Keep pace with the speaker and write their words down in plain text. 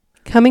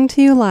Coming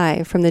to you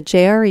live from the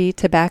JRE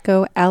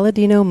Tobacco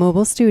Aladino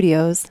Mobile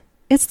Studios,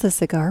 it's the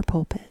Cigar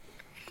Pulpit.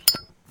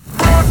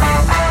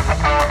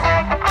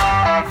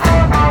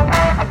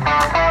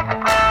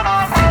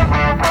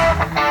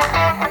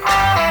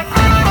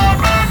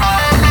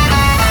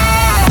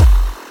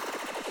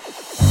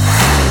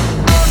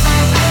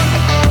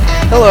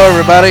 Hello,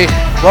 everybody.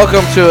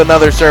 Welcome to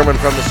another sermon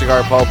from the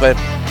Cigar Pulpit.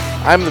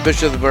 I'm the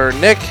Bishop of the Bird,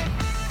 Nick,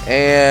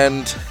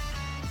 and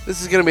this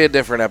is going to be a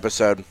different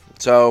episode.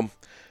 So,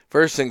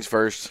 first things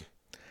first,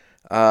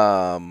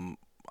 I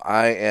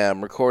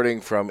am recording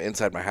from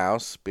inside my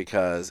house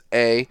because,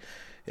 A,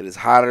 it is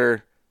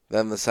hotter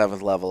than the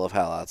 7th level of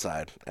hell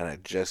outside, and I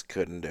just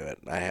couldn't do it.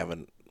 I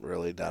haven't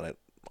really done it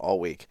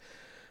all week.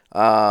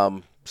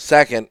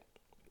 Second,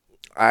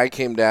 I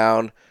came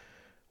down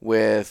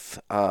with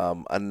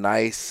a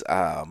nice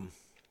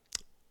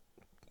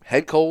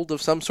head cold of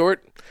some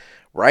sort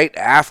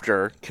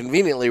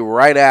conveniently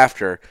right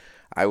after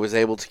I was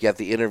able to get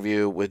the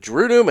interview with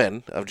Drew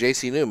Newman of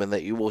JC Newman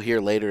that you will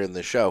hear later in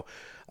the show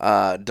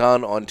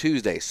done on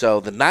Tuesday. So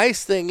the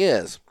nice thing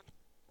is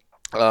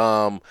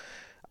I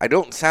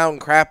don't sound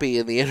crappy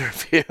in the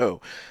interview,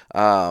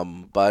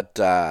 but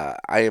I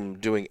am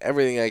doing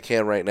everything I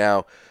can right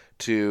now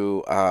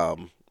to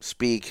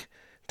speak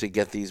to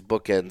get these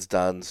bookends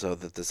done so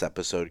that this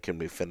episode can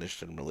be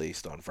finished and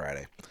released on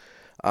Friday.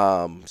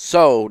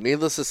 So,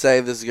 needless to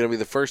say, this is going to be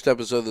the first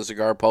episode of the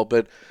Cigar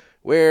Pulpit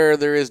where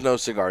there is no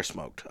cigar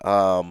smoked.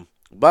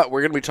 But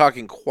we're going to be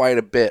talking quite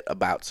a bit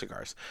about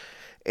cigars.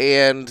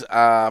 And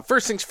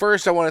first things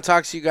first, I want to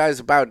talk to you guys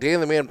about Dan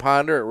the Man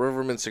Ponder at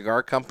Riverman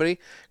Cigar Company,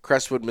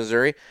 Crestwood,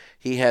 Missouri.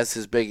 He has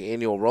his big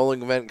annual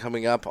rolling event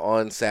coming up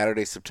on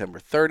Saturday, September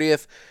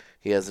 30th.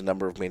 He has a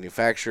number of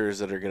manufacturers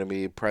that are going to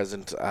be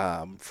present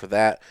for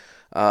that.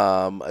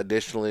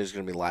 Additionally, there's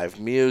going to be live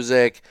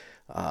music,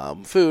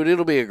 food.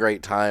 It'll be a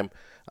great time.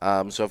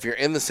 So if you're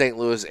in the St.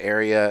 Louis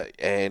area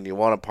and you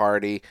want to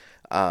party,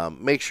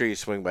 make sure you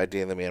swing by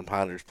Dan the Man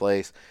Ponder's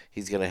place.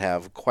 He's going to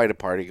have quite a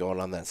party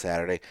going on that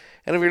Saturday.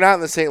 And if you're not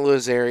in the St.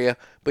 Louis area,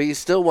 but you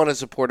still want to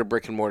support a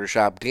brick and mortar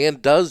shop, Dan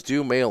does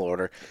do mail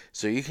order,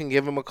 so you can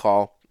give him a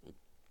call.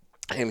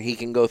 And he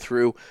can go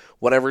through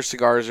whatever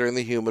cigars are in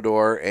the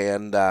humidor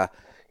and,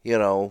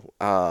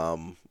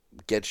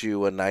 get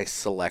you a nice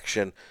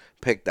selection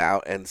picked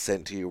out and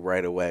sent to you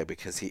right away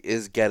because he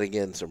is getting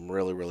in some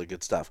really, really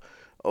good stuff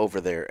over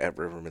there at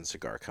Riverman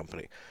Cigar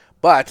Company.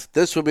 But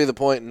this would be the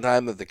point in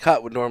time that the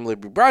cut would normally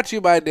be brought to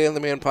you by Dan the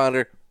Man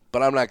Ponder,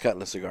 but I'm not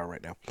cutting a cigar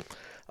right now.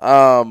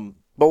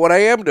 But what I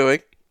am doing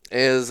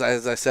is,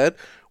 as I said,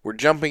 we're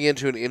jumping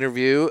into an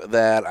interview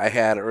that I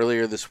had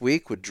earlier this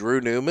week with Drew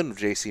Newman of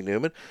JC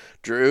Newman.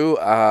 Drew,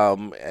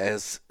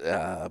 as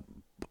a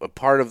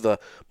part of the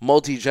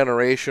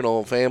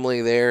multi-generational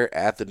family there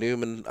at the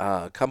Newman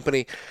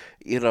company,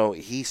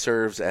 he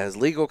serves as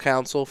legal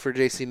counsel for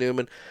JC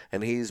Newman,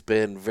 and he's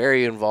been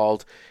very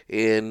involved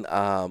in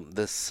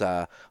this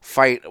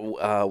fight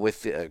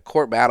with the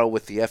court battle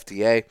with the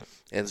FDA.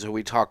 And so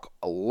we talk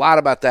a lot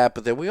about that,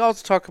 but then we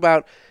also talk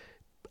about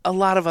a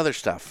lot of other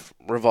stuff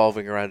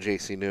revolving around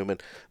JC Newman,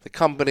 the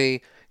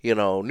company,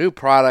 new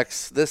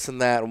products, this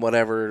and that, and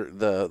whatever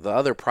the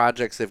other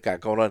projects they've got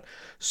going on.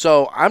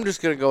 So I'm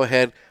just going to go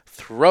ahead,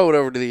 throw it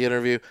over to the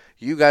interview.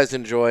 You guys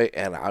enjoy,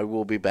 and I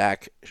will be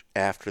back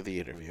after the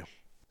interview.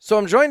 So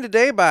I'm joined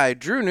today by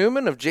Drew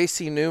Newman of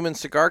JC Newman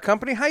Cigar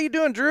Company. How you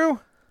doing, Drew?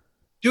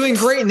 Doing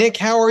great, Nick.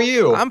 How are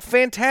you? I'm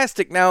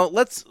fantastic. Now,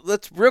 let's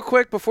real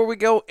quick, before we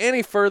go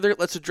any further,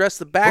 let's address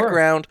the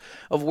background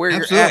of where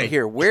you're at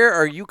here. Where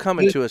are you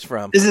coming to us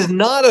from? This is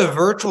not a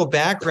virtual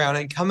background.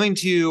 I'm coming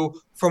to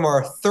you from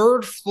our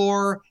 3rd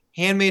floor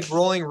handmade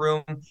rolling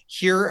room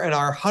here in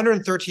our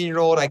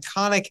 113-year-old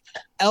iconic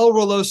El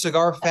Rolo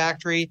Cigar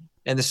Factory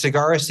in the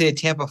cigar estate of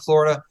Tampa,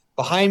 Florida.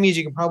 Behind me, as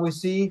you can probably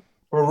see,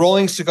 we're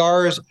rolling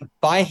cigars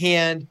by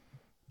hand,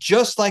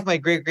 just like my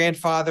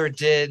great-grandfather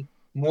did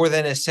more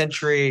than a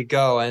century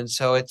ago. And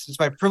so it's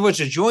my privilege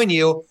to join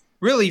you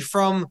really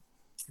from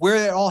where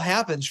it all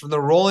happens, from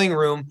the rolling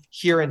room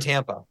here in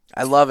Tampa.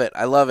 I love it.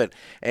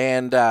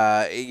 And,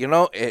 I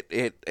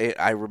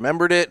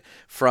remembered it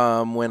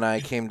from when I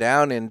came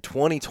down in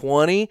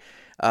 2020,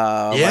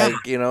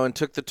 and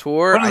took the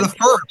tour. One of the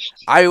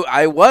first.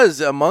 I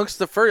was amongst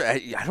the first.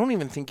 I don't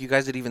even think you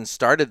guys had even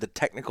started the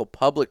technical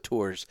public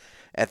tours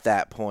at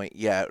that point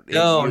yet.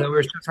 No, we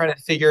were still trying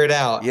to figure it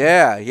out.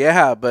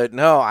 Yeah, but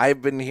no,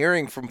 I've been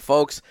hearing from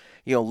folks,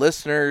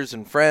 listeners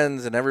and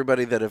friends and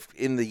everybody that have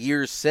in the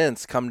years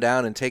since come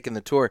down and taken the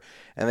tour,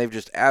 and they've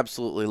just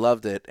absolutely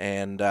loved it,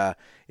 and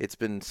it's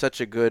been such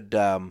a good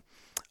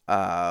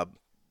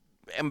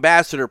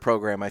ambassador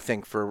program, I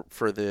think, for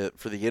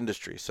the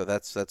industry. So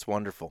that's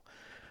wonderful.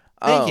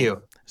 Thank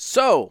you.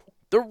 So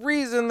the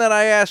reason that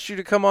I asked you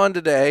to come on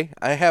today,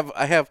 I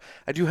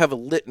do have a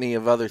litany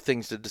of other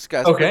things to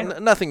discuss. Okay.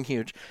 Nothing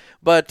huge.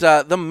 But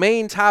the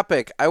main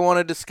topic I want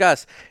to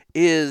discuss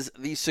is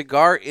the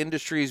cigar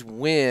industry's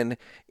win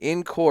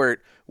in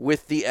court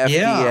with the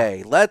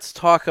FDA. Let's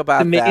talk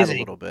about that a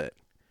little bit.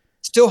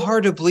 Still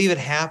hard to believe it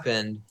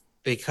happened.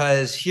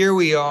 because here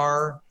we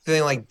are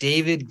feeling like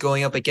David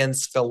going up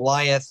against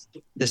Goliath,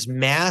 this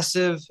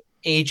massive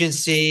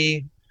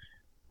agency,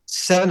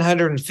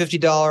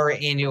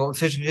 $750 annual,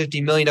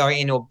 $50 million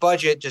annual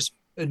budget, just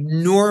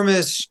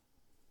enormous,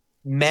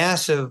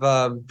 massive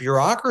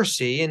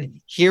bureaucracy. And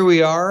here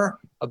we are,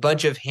 a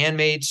bunch of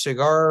handmade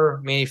cigar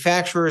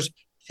manufacturers,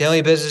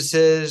 family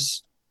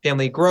businesses,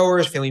 family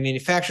growers, family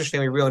manufacturers,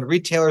 family real and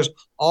retailers,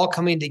 all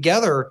coming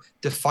together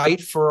to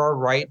fight for our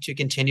right to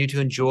continue to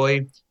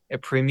enjoy a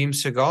premium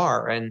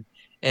cigar. And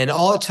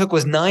all it took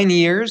was 9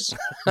 years,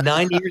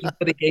 9 years of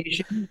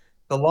litigation.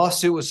 The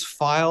lawsuit was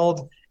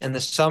filed in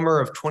the summer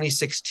of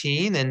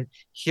 2016, and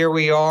here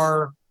we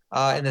are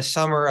in the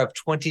summer of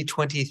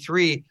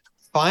 2023,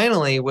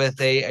 finally with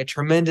a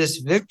tremendous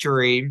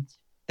victory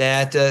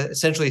that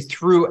essentially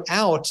threw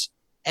out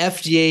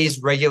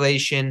FDA's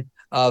regulation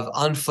of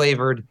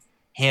unflavored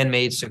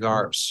handmade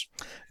cigars.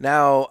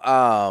 Now,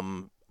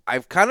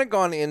 I've kind of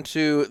gone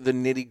into the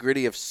nitty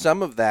gritty of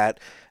some of that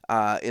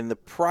in the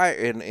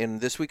in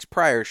this week's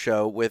prior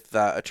show with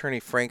attorney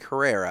Frank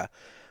Herrera.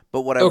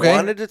 But what I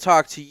wanted to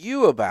talk to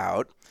you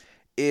about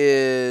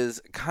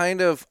is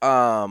kind of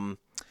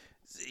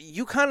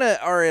you kind of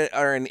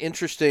are an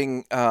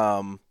interesting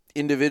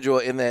individual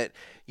in that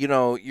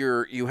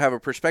you have a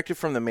perspective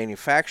from the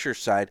manufacturer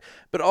side,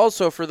 but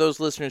also for those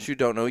listeners who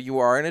don't know, you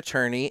are an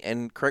attorney,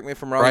 and correct me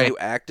if I'm wrong, right. You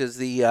act as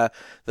the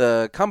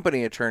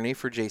company attorney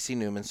for JC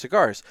Newman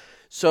Cigars.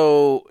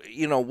 So,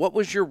 what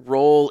was your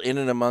role in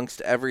and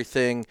amongst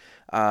everything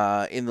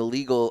in the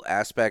legal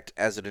aspect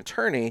as an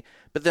attorney?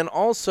 But then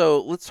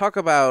also, let's talk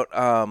about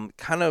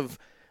kind of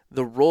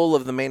the role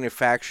of the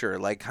manufacturer,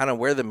 like kind of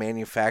where the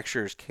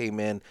manufacturers came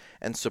in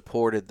and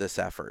supported this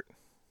effort.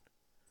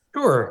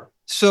 Sure.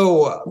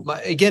 So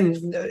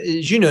again,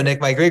 as you know,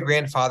 Nick, my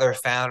great-grandfather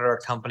founded our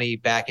company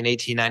back in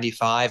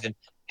 1895 and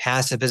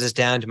passed the business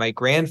down to my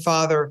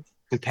grandfather,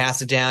 who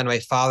passed it down to my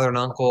father and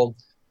uncle,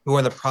 who are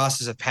in the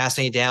process of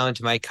passing it down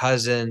to my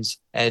cousins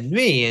and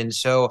me. And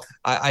so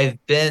I've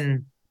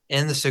been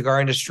in the cigar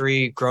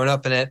industry, grown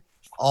up in it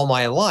all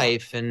my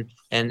life, and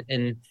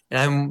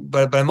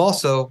I'm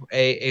also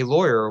a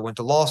lawyer. Went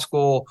to law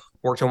school,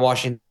 worked in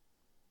Washington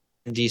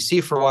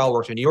D.C. for a while,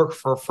 worked in New York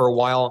for a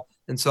while.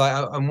 And so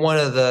I'm one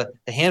of the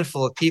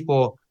handful of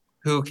people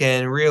who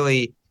can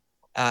really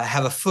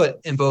have a foot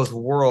in both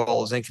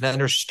worlds and can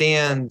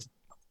understand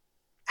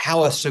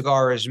how a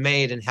cigar is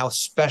made and how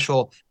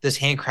special this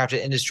handcrafted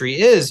industry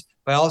is.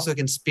 But I also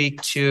can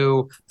speak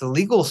to the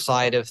legal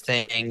side of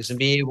things and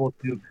be able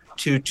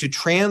to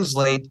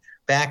translate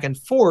back and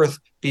forth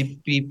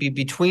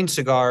between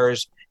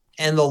cigars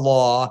and the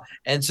law.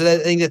 And so I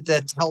think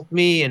that's helped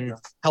me and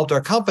helped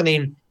our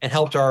company and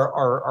helped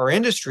our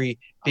industry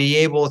be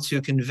able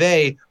to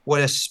convey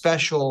what a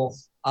special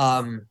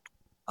thing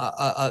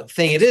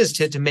it is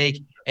to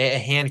make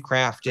a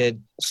handcrafted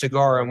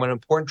cigar, and what an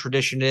important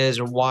tradition is,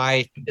 and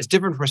why it's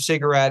different from a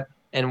cigarette,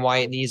 and why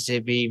it needs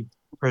to be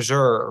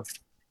preserved.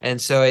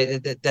 And so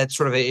that's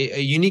sort of a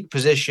unique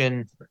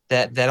position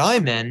that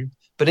I'm in.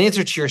 But in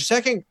answer to your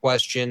second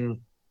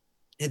question,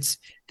 it's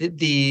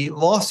the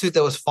lawsuit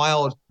that was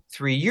filed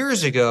 3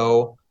 years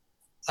ago,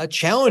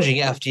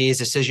 challenging FDA's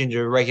decision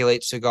to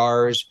regulate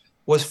cigars,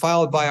 was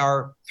filed by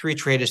our three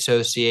trade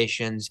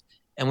associations.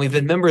 And we've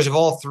been members of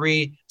all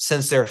three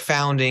since their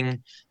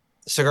founding.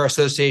 Cigar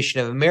Association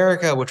of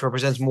America, which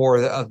represents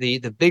more of the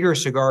bigger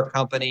cigar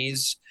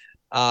companies,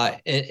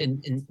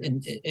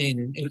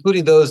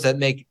 including those that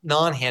make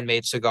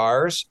non-handmade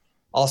cigars.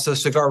 Also,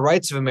 Cigar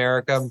Rights of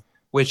America,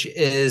 which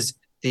is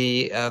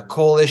the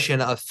coalition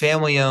of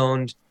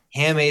family-owned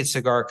handmade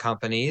cigar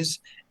companies.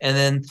 And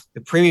then the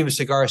Premium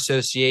Cigar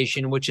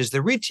Association, which is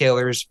the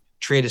retailers'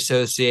 trade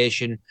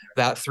association,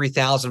 about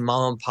 3,000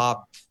 mom and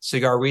pop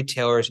cigar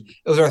retailers.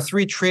 Those are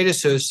three trade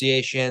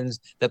associations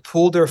that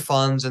pooled their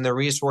funds and their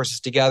resources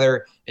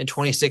together in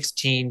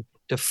 2016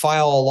 to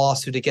file a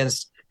lawsuit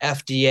against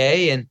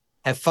FDA, and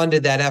have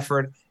funded that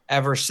effort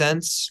ever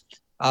since.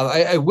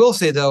 I will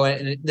say, though,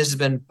 and this has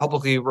been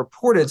publicly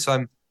reported,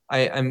 so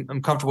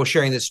I'm comfortable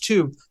sharing this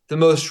too. The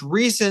most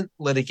recent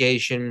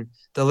litigation,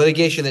 the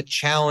litigation that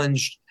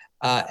challenged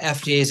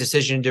FDA's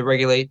decision to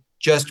regulate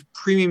just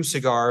premium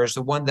cigars,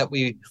 the one that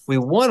we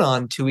won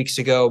on 2 weeks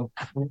ago,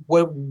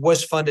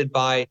 was funded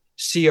by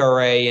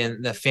CRA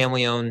and the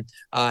family-owned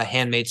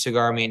handmade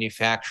cigar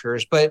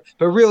manufacturers. But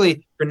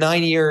really, for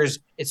 9 years,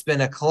 it's been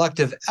a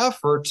collective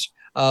effort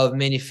of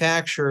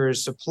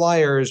manufacturers,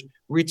 suppliers,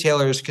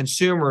 retailers,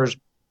 consumers,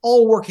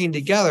 all working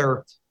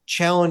together,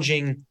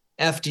 challenging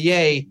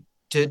FDA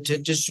to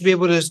just be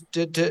able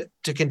to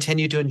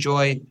continue to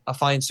enjoy a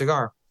fine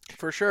cigar.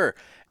 For sure.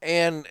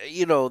 And,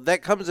 that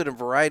comes in a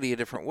variety of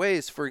different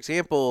ways. For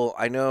example,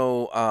 I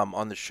know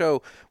on the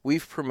show,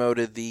 we've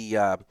promoted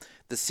the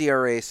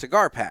CRA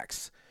cigar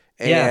packs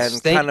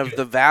and kind of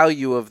the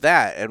value of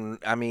that. And,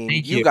 I mean,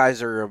 you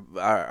guys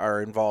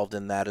are involved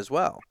in that as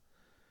well.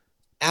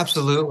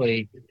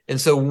 Absolutely.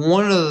 And so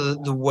one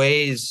of the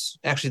ways,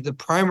 actually the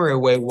primary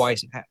way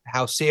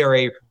how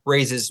CRA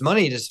raises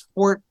money to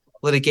support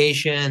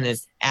litigation and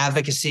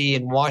advocacy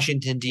in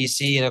Washington,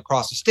 D.C. and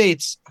across the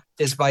states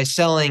is by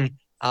selling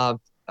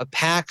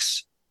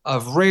packs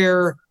of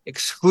rare,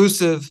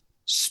 exclusive,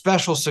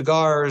 special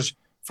cigars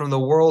from the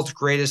world's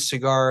greatest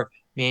cigar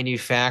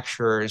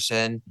manufacturers.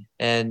 And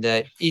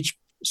each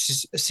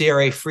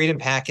CRA Freedom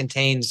Pack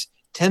contains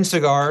 10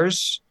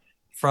 cigars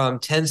from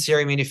 10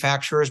 CRA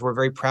manufacturers. We're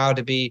very proud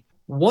to be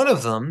one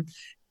of them.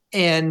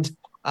 And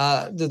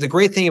the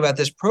great thing about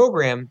this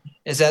program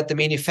is that the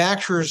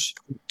manufacturers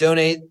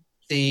donate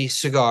the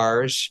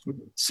cigars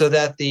so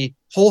that the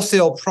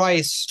wholesale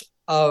price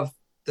of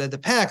the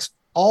packs,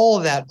 all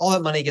that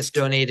money gets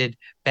donated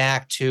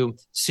back to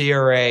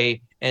CRA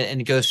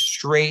and goes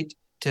straight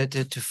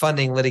to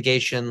funding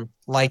litigation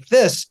like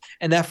this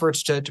and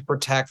efforts to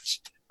protect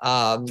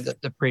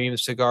the premium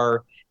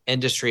cigar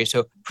industry.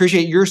 So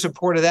appreciate your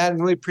support of that, and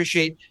really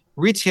appreciate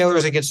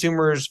retailers and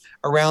consumers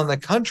around the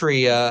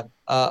country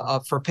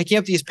for picking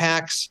up these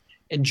packs,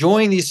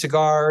 enjoying these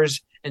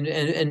cigars,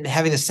 and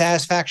having the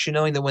satisfaction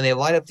knowing that when they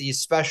light up these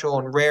special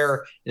and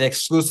rare and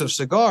exclusive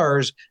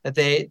cigars, that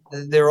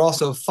they're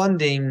also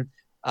funding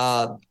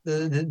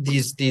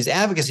these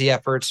advocacy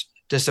efforts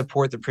to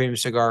support the premium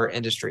cigar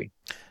industry.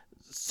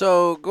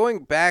 So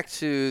going back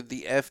to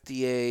the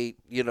FDA,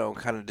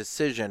 kind of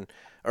decision,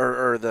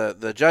 or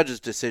the judge's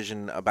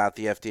decision about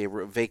the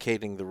FDA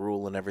vacating the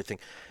rule and everything,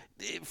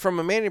 from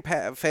a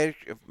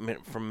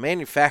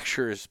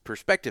manufacturer's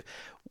perspective,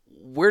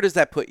 where does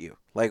that put you?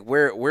 Like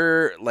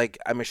where like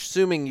I'm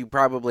assuming you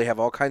probably have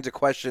all kinds of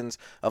questions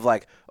of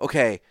like,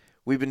 okay,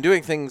 we've been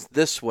doing things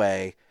this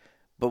way,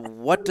 but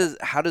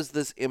how does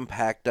this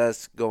impact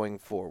us going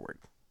forward?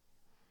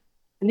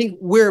 I think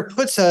where it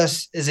puts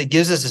us is it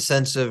gives us a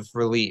sense of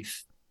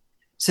relief.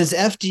 Since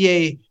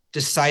FDA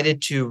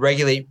decided to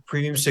regulate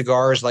premium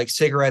cigars like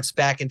cigarettes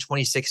back in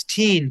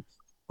 2016,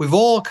 we've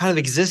all kind of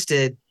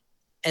existed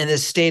in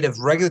this state of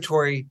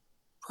regulatory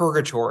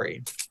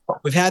purgatory.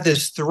 We've had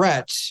this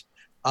threat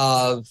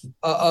of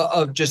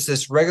just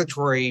this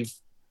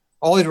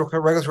all these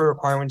regulatory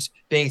requirements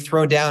being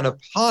thrown down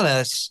upon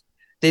us.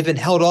 They've been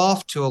held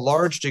off to a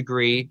large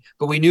degree,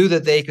 but we knew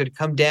that they could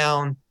come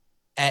down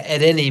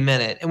at any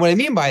minute. And what I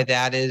mean by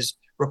that is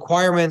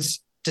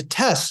requirements to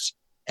test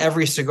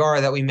every cigar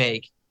that we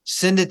make,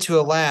 send it to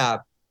a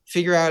lab,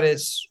 figure out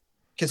its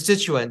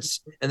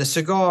constituents and the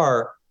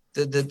cigar,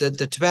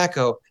 the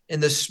tobacco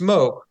and the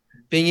smoke,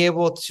 being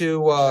able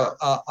to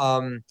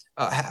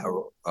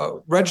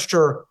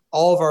register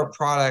all of our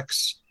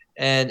products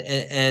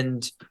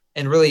and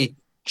really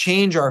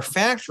change our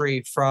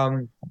factory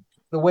from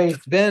the way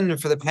it's been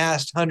for the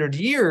past 100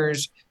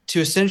 years to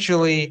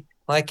essentially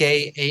like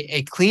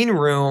a clean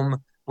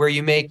room where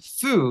you make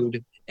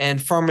food and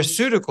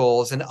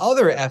pharmaceuticals and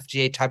other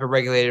FDA type of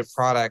regulated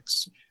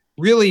products.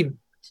 Really,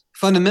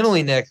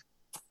 fundamentally, Nick,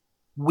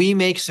 we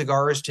make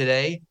cigars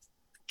today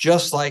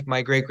just like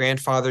my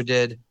great-grandfather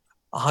did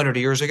 100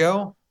 years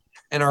ago.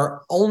 And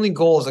our only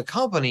goal as a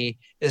company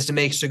is to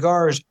make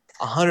cigars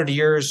 100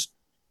 years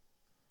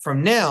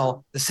from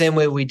now the same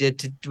way we do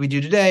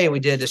today and we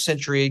did a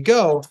century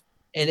ago.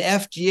 And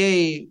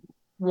FDA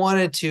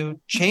wanted to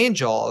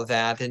change all of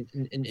that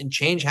and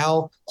change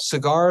how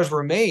cigars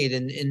were made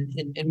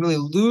and really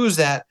lose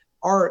that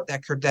art,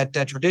 that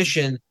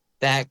tradition,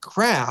 that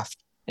craft.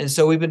 And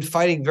so we've been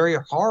fighting very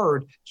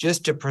hard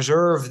just to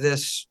preserve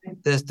this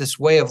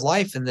way of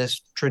life and this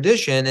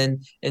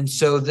tradition. And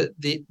so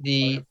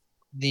the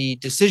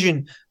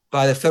decision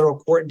by the federal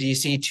court in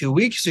D.C. 2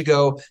 weeks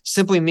ago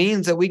simply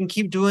means that we can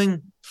keep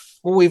doing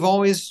what we've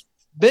always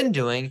been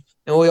doing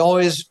and what we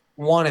always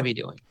want to be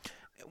doing.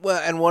 Well,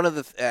 and one of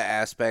the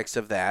aspects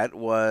of that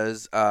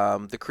was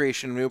the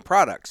creation of new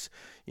products.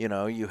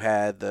 You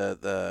had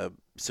the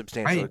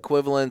substantial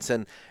equivalents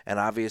and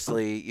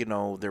obviously,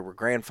 there were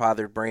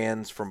grandfathered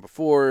brands from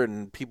before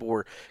and people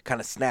were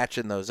kind of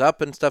snatching those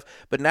up and stuff.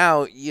 But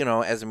now,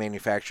 as a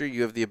manufacturer,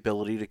 you have the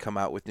ability to come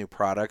out with new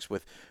products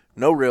with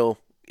no real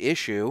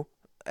issue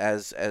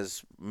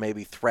as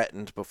maybe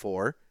threatened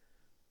before.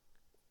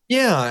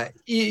 Yeah.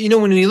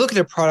 When you look at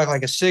a product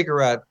like a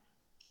cigarette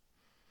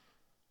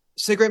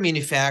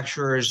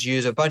manufacturers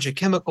use a bunch of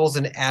chemicals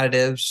and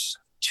additives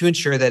to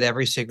ensure that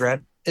every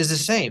cigarette is the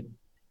same.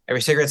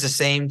 Every cigarette's the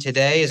same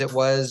today as it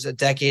was a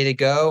decade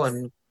ago,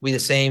 and will be the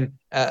same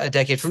a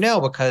decade from now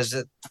because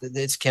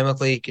it's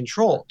chemically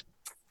controlled.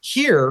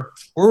 Here,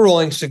 we're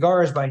rolling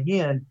cigars by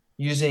hand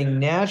using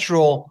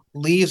natural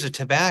leaves of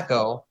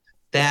tobacco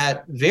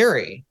that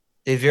vary.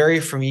 They vary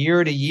from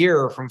year to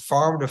year, from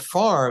farm to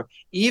farm.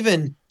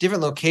 Even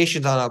different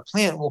locations on a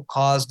plant will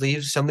cause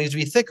some leaves to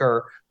be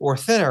thicker or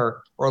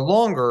thinner or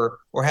longer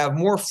or have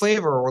more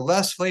flavor or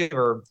less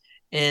flavor.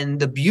 And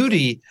the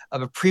beauty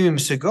of a premium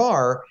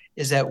cigar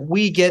is that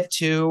we get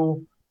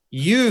to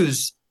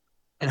use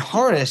and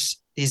harness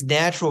these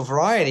natural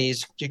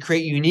varieties to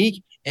create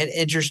unique and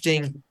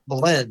interesting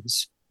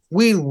blends.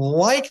 We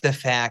like the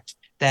fact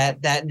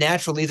that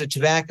natural leaves of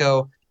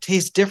tobacco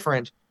taste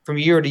different from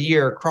year to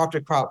year, crop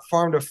to crop,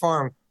 farm to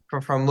farm,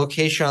 from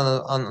location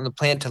on the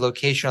plant to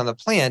location on the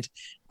plant.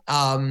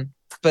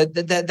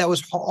 that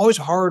was always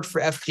hard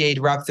for FDA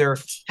to wrap their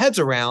heads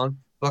around,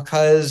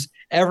 because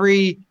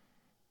every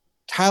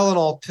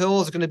Tylenol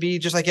pill is going to be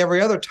just like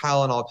every other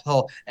Tylenol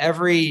pill.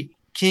 Every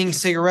King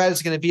cigarette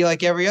is going to be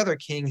like every other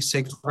King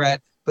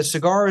cigarette. But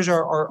cigars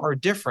are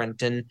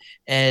different, and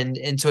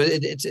so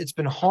it's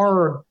been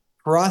hard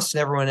for us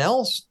and everyone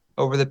else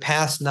over the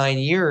past 9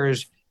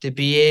 years to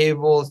be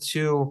able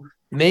to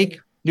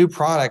make new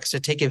products to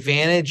take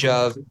advantage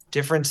of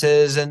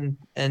differences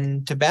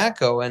in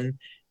tobacco. And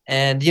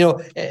at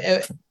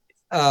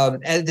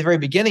the very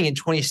beginning in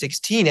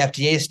 2016,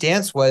 FDA's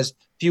stance was,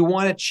 if you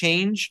want to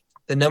change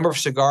the number of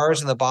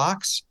cigars in the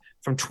box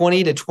from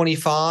 20 to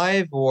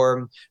 25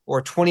 or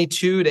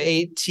 22 to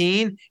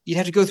 18, you'd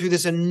have to go through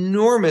this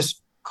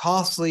enormous,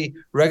 costly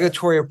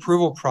regulatory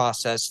approval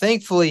process.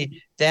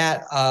 Thankfully,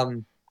 that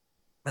the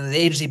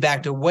agency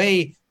backed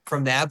away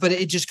from that, but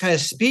it just kind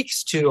of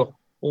speaks to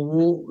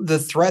the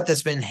threat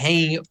that's been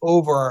hanging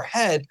over our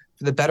head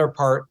for the better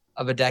part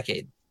of a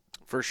decade.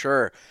 For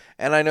sure.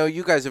 And I know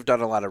you guys have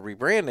done a lot of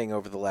rebranding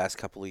over the last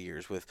couple of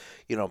years with,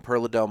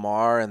 Perla Del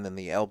Mar and then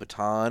the El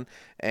Baton.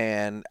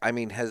 And I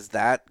mean, has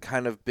that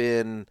kind of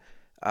been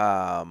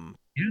a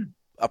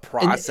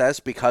process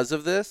because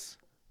of this?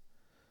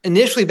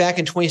 Initially, back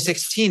in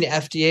 2016,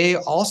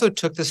 FDA also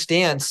took the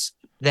stance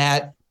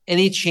that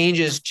any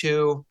changes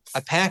to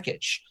a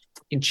package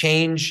can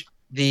change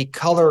the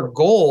color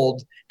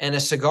gold and a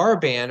cigar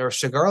band or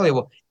cigar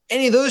label.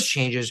 Any of those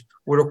changes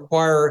would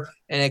require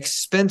an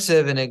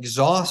expensive and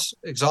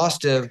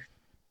exhaustive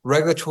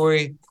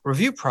regulatory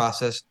review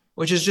process,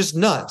 which is just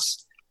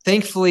nuts.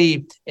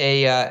 Thankfully,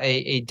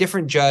 a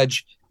different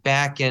judge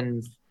back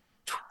in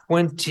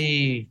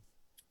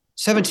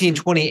 2017,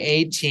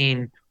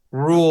 2018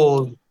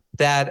 ruled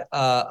that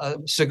a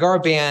cigar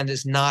band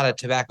is not a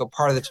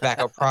part of the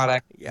tobacco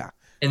product. Yeah.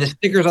 And the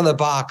stickers on the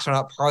box are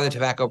not part of the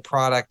tobacco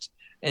product.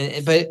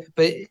 But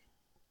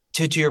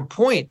to your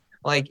point,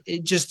 like,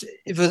 it just,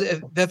 if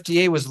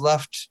FDA was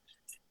left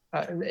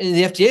in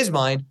the FDA's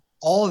mind,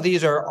 all of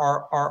these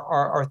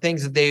are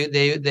things that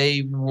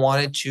they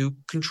wanted to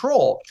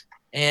control,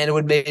 and it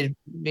would made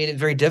it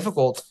very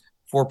difficult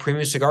for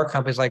premium cigar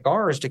companies like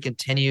ours to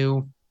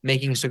continue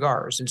making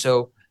cigars. And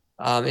so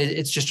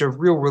it's just a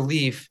real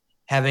relief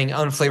having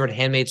unflavored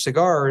handmade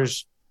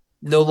cigars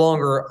no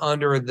longer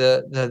under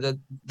the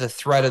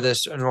threat of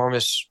this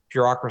enormous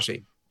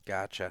bureaucracy.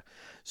 Gotcha.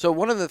 So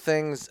one of the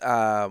things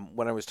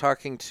when I was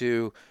talking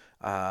to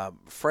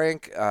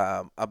Frank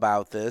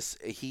about this,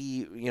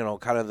 he,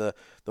 kind of the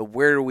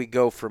where do we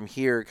go from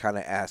here kind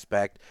of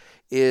aspect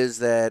is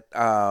that,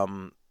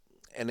 and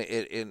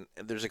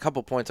there's a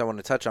couple points I want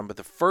to touch on, but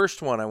the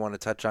first one I want to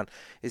touch on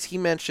is he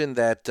mentioned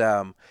that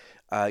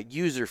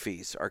user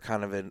fees are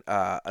kind of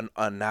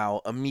a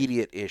now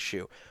immediate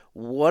issue.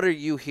 What are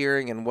you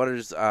hearing, and what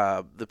is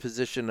the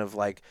position of,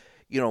 like,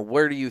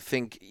 where do you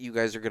think you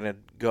guys are going to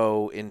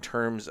go in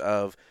terms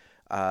of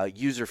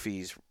user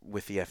fees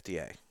with the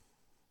FDA?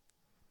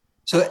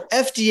 So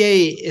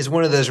FDA is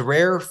one of those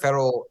rare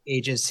federal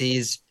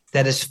agencies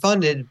that is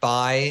funded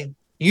by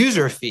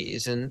user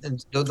fees, and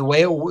the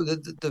way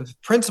the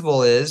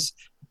principle is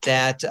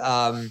that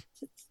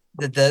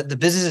the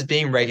businesses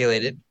being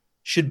regulated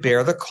should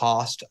bear the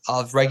cost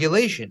of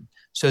regulation.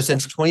 So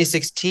since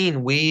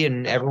 2016, we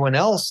and everyone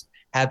else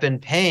have been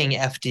paying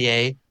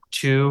FDA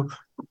to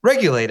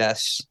regulate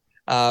us,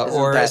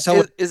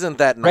 isn't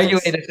that nice?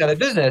 Regulate us out of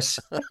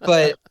business.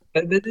 But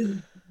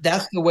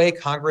that's the way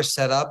Congress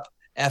set up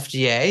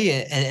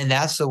FDA, and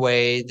that's the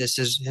way this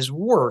has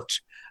worked.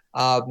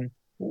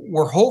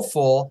 We're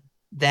hopeful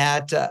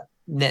that that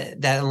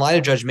in light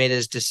of Judge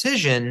Maida's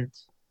decision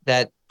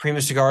that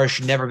premium cigars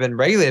should never have been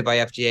regulated by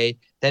FDA,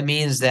 that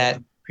means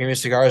that premium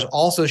cigars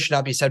also should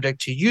not be subject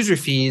to user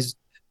fees.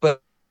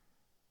 But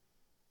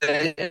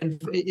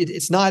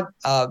it's not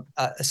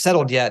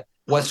settled yet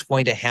what's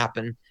going to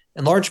happen,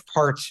 in large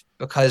part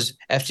because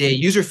FDA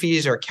user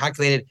fees are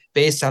calculated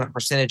based on a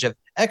percentage of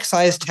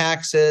excise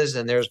taxes,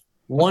 and there's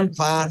one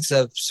class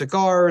of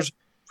cigars.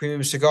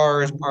 Premium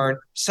cigars aren't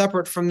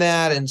separate from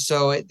that, and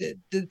so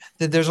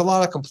there's a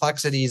lot of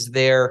complexities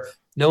there.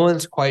 No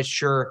one's quite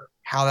sure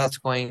how that's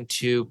going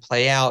to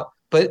play out.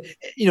 But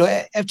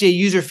FDA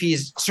user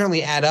fees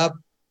certainly add up,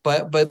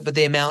 but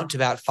they amount to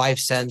about 5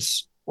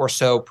 cents or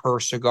so per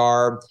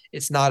cigar.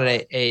 It's not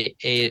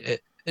a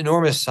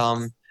enormous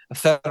sum.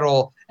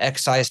 Federal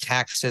excise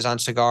taxes on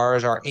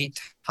cigars are 8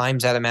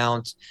 times that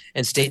amount,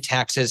 and state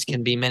taxes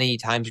can be many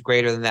times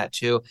greater than that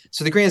too.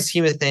 So the grand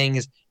scheme of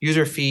things,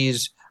 user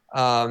fees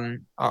are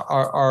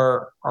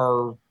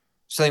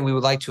something we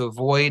would like to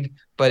avoid,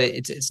 but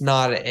it's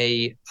not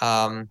it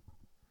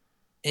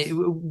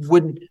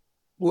wouldn't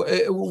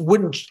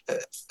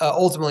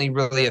ultimately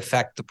really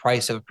affect the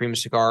price of a premium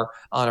cigar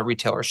on a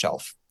retailer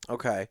shelf.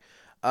 Okay.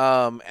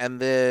 And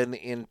then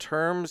in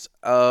terms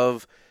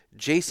of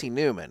J.C.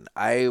 Newman,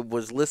 I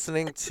was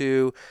listening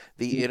to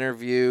the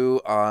interview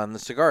on the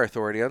Cigar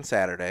Authority on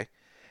Saturday,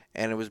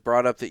 and it was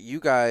brought up that you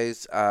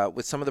guys,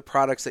 with some of the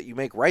products that you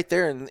make right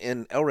there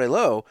in El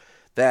Reloj,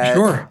 that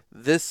Sure.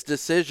 this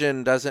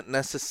decision doesn't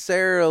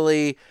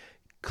necessarily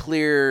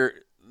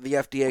clear the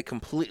FDA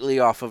completely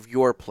off of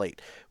your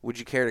plate. Would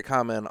you care to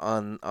comment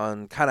on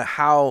kind of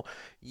how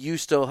you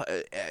still,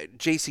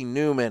 JC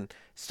Newman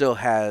still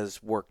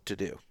has work to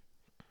do?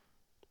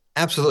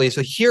 Absolutely.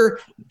 So here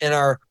in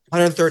our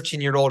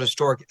 113-year-old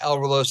historic El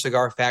Rolo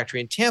cigar factory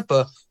in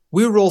Tampa,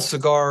 we roll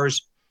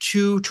cigars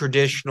two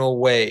traditional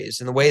ways,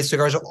 and the way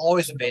cigars have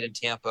always been made in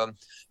Tampa.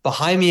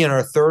 Behind me on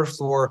our third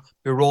floor,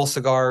 we roll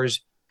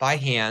cigars by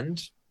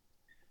hand.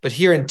 But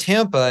here in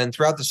Tampa and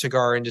throughout the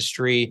cigar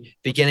industry,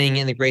 beginning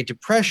in the Great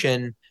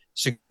Depression,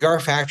 cigar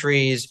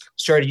factories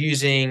started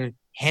using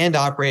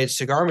hand-operated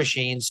cigar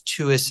machines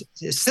to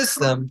assist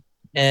them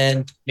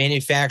in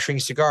manufacturing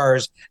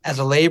cigars as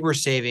a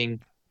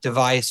labor-saving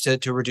device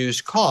to reduce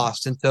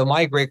costs. And so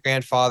my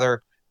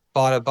great-grandfather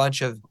bought a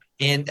bunch of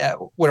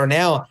what are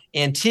now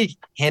antique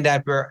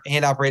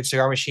hand-operated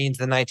cigar machines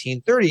in the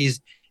 1930s,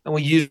 and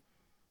we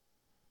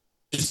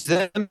used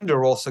them to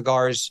roll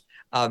cigars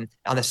on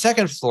the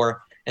second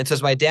floor. And so,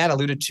 as my dad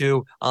alluded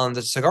to on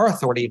the Cigar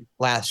Authority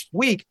last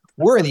week,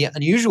 we're in the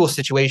unusual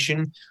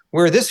situation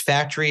where this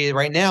factory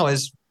right now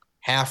is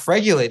half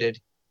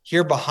regulated.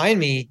 Here behind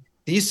me,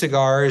 these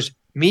cigars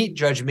meet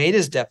Judge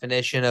Maida's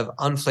definition of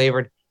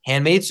unflavored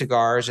handmade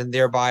cigars and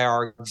thereby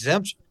are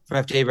exempt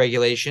from FDA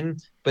regulation.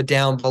 But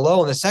down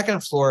below on the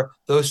second floor,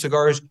 those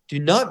cigars do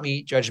not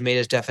meet Judge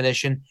Maida's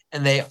definition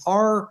and they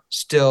are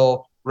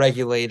still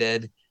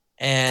regulated.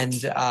 And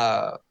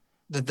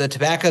the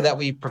tobacco that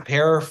we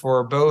prepare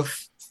for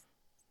both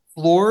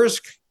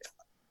floors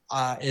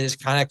is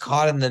kind of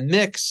caught in the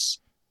mix.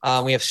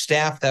 We have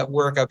staff that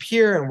work up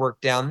here and work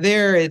down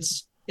there.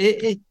 It's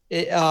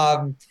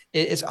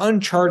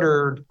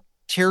uncharted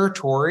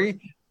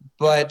territory,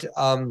 but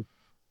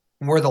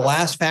we're the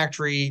last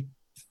factory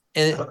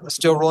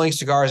still rolling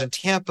cigars in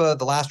Tampa,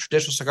 the last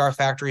traditional cigar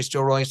factory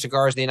still rolling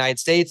cigars in the United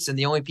States, and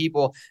the only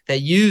people that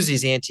use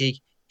these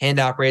antique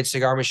hand-operated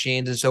cigar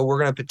machines. And so we're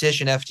going to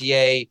petition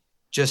FDA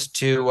just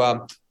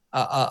to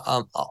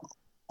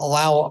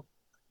allow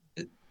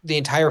the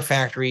entire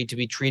factory to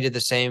be treated the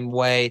same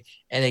way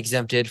and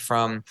exempted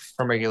from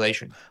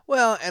regulation.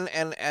 Well, and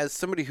as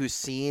somebody who's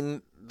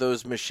seen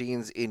those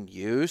machines in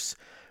use,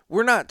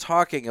 we're not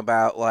talking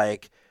about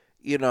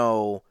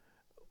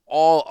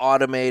all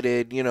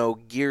automated,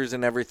 gears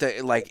and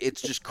everything. Like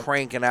it's just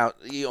cranking out.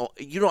 You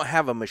don't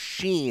have a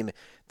machine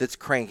that's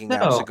cranking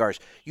out cigars.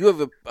 You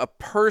have a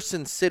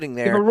person sitting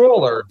there. You have a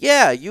roller.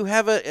 Yeah, you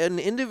have an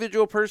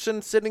individual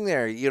person sitting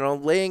there,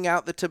 laying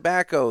out the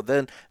tobacco.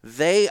 Then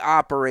they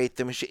operate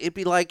the machine. It'd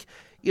be like,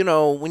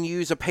 when you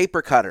use a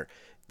paper cutter.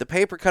 The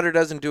paper cutter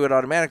doesn't do it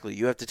automatically.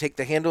 You have to take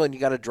the handle and you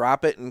got to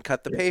drop it and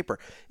cut the paper.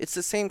 It's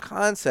the same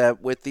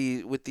concept with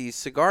these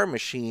cigar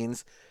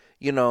machines,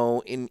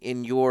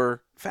 in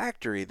your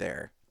factory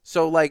there.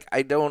 So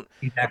I don't,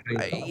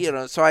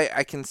 so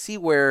I can see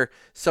where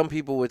some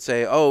people would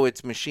say, oh,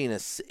 it's machine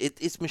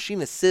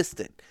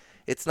assisted.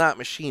 It's not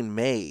machine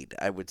made,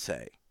 I would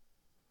say.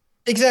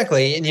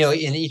 Exactly. And,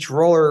 in each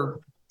roller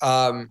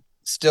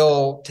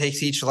still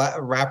takes each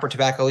wrapper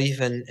tobacco leaf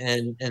and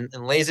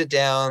lays it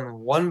down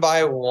one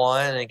by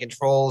one and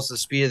controls the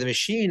speed of the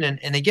machine.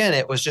 And again,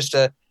 it was just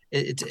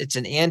it's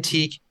an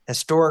antique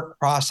historic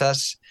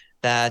process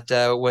that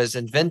was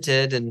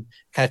invented and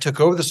kind of took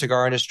over the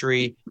cigar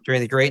industry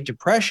during the Great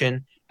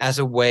Depression as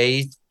a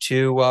way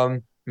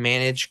to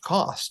manage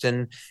cost.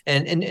 And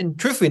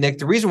truthfully, Nick,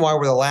 the reason why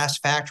we're the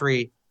last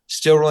factory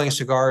still rolling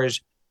cigars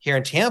here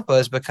in Tampa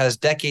is because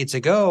decades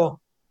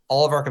ago,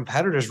 all of our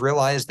competitors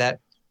realized that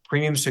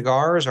premium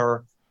cigars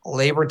are a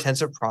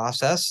labor-intensive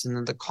process,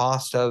 and the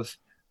cost of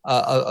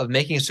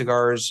making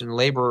cigars and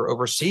labor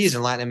overseas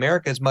in Latin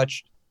America is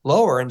much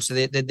lower. And so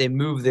they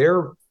moved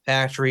their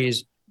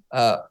factories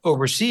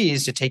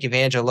overseas to take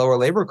advantage of lower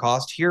labor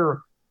costs.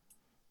 Here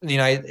in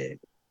the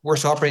we're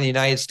still operating in the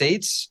United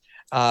States,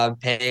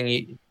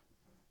 paying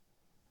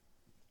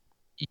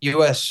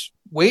U.S.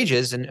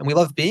 wages, and we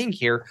love being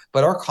here,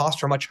 but our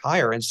costs are much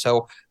higher. And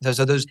so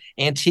those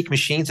antique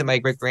machines that my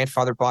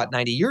great-grandfather bought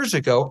 90 years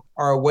ago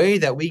are a way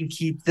that we can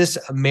keep this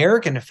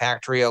American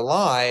factory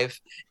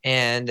alive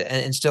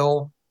and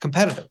still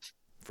competitive.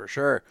 For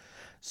sure.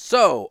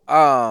 So,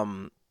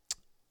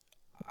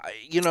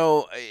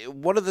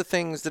 one of the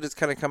things that has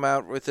kind of come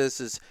out with this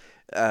is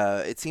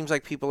it seems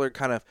like people are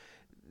kind of,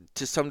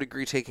 to some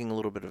degree, taking a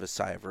little bit of a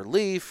sigh of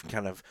relief,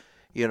 kind of,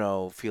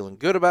 feeling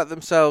good about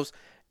themselves.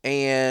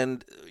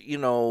 And,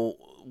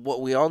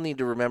 what we all need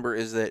to remember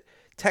is that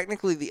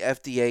technically the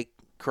FDA,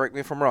 correct me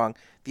if I'm wrong,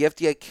 the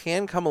FDA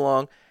can come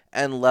along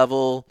and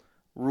level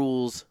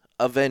rules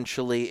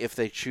eventually if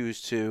they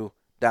choose to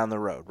down the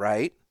road,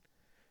 right?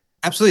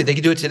 Absolutely. They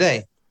could do it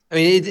today. I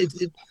mean,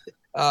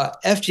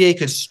 FDA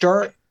could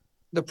start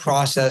the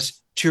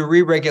process to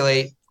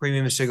re-regulate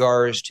premium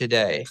cigars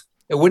today.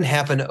 It wouldn't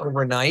happen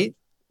overnight,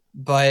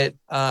 but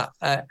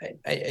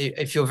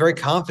I feel very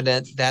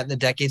confident that in the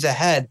decades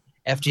ahead,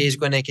 FDA is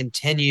going to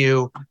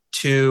continue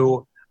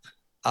to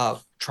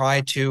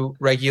try to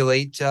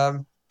regulate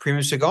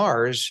premium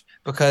cigars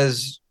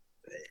because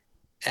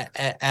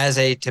as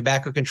a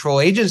tobacco control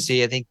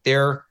agency, I think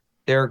they're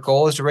their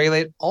goal is to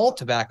regulate all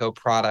tobacco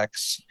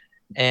products.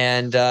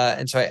 And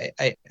so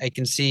I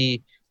can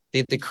see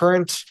the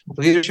current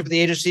leadership of the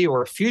agency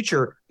or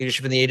future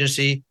leadership of the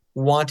agency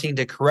wanting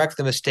to correct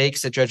the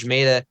mistakes that Judge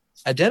Maida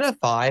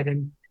identified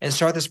and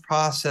start this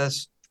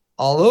process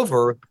all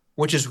over,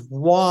 which is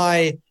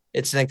why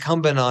it's an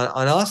incumbent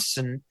on us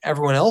and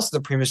everyone else in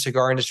the premium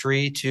cigar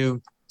industry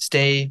to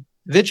stay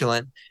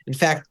vigilant. In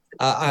fact,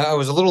 I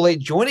was a little late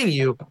joining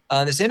you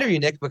on this interview,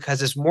 Nick, because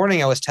this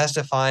morning I was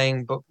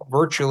testifying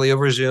virtually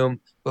over Zoom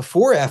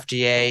before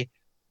FDA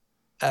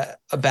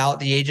about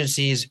the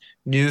agency's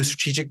new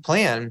strategic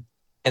plan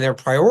and their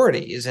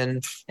priorities.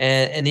 And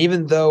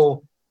even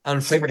though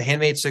unflavored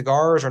handmade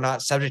cigars are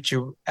not subject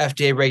to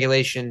FDA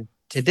regulation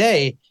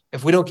today,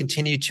 if we don't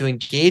continue to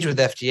engage with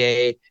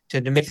FDA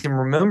to make them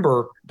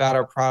remember about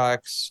our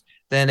products,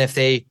 then if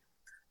they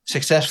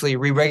successfully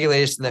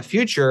re-regulate us in the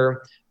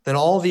future, then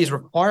all these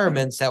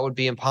requirements that would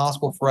be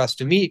impossible for us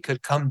to meet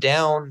could come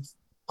down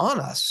on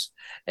us.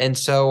 And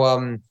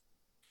so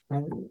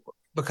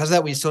because of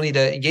that, we still need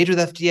to engage with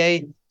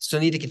FDA, still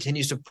need to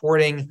continue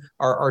supporting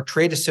our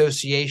trade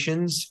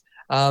associations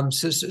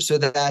so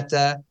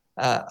that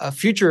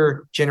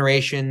future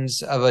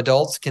generations of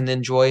adults can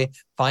enjoy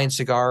fine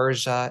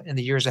cigars in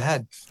the years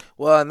ahead.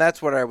 Well, and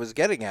that's what I was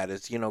getting at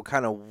is,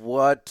 kind of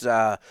what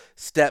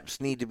steps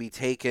need to be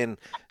taken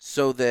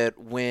so that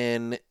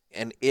when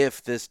and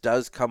if this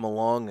does come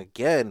along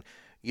again,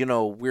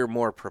 we're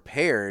more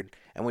prepared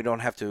and we don't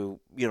have to,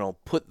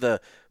 put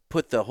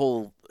the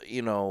whole,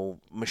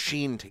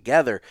 machine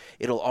together.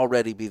 It'll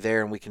already be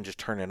there and we can just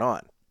turn it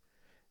on.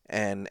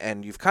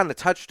 And you've kind of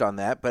touched on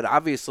that, but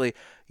obviously,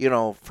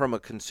 from a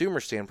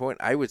consumer standpoint,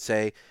 I would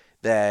say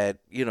that,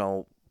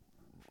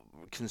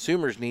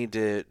 consumers need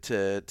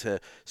to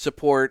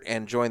support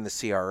and join the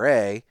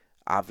CRA,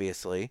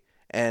 obviously,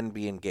 and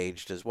be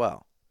engaged as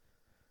well.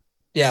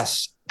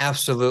 Yes,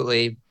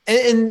 absolutely.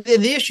 And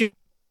the issue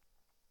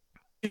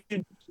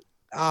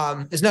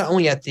is not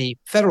only at the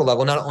federal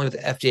level, not only with the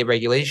FDA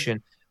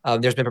regulation.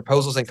 There's been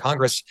proposals in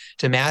Congress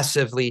to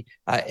massively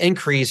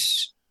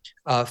increase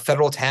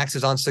federal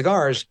taxes on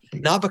cigars,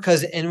 not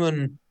because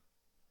anyone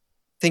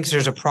thinks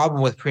there's a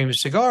problem with premium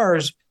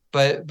cigars,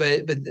 but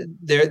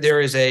there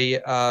is a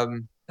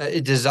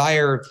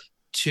desire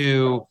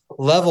to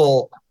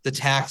level the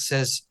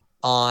taxes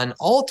on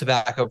all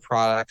tobacco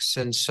products,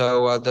 and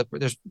so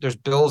there's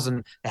bills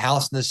in the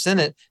House and the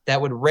Senate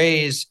that would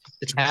raise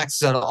the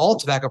taxes on all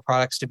tobacco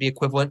products to be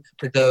equivalent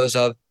to those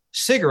of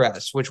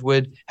cigarettes, which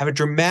would have a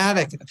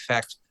dramatic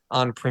effect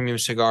on premium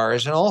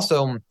cigars. And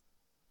also,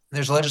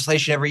 there's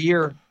legislation every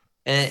year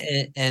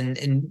and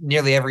in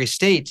nearly every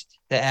state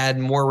to add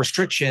more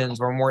restrictions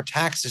or more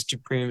taxes to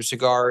premium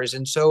cigars.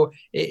 And so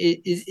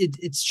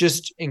it's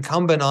just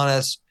incumbent on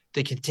us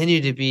to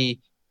continue to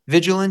be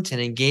vigilant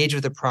and engage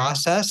with the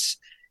process.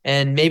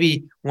 And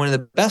maybe one of the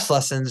best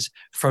lessons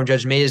from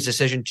Judge Maida's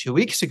decision 2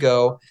 weeks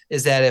ago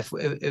is that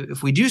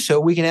if we do so,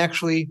 we can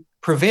actually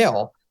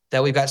prevail,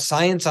 that we've got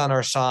science on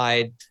our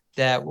side,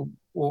 that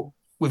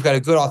we've got a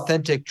good,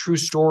 authentic, true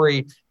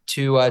story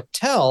to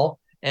tell,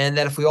 and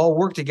that if we all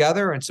work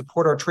together and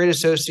support our trade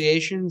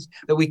associations,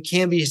 that we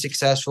can be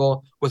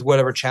successful with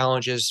whatever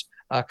challenges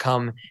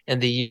come in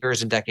the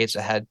years and decades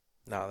ahead.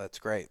 No, that's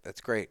great. That's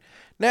great.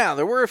 Now,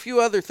 there were a few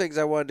other things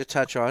I wanted to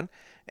touch on.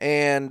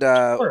 And,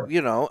 Sure.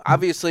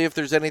 Obviously, if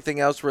there's anything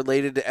else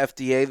related to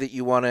FDA that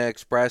you want to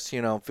express,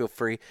 feel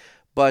free.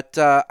 But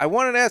I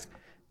wanted to ask,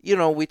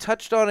 we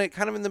touched on it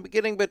kind of in the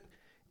beginning, but,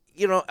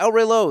 El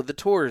Reloj, the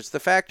tours, the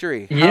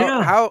factory,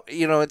 Yeah. how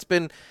it's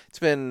been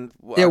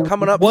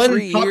coming up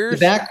 3 years.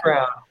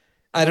 Background.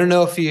 I don't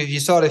know if you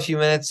saw it a few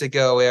minutes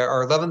ago.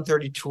 Our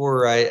 11:30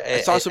 tour.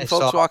 I saw some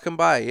folks walking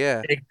by.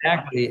 Yeah,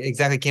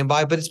 exactly came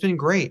by, but it's been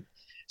great.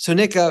 So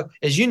Nick,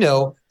 as you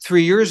know,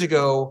 3 years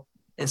ago,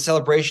 in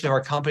celebration of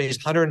our company's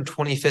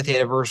 125th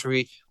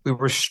anniversary, we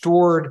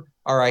restored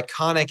our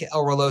iconic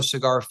El Reloj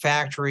cigar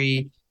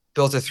factory,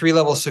 built a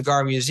 3-level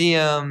cigar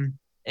museum,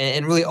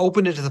 and really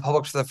opened it to the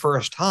public for the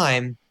first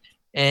time.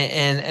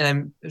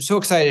 And I'm so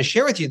excited to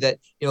share with you that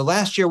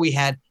last year we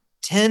had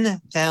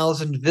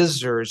 10,000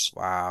 visitors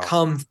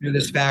come through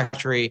this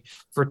factory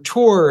for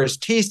tours,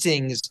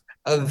 tastings,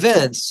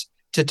 events,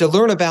 to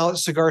learn about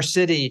Cigar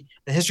City,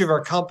 the history of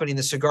our company,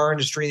 the cigar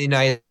industry in the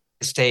United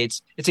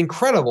States. It's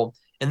incredible.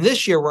 And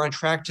this year we're on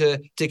track to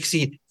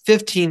exceed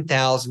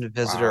 15,000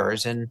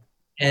 visitors. Wow.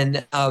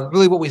 And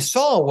really what we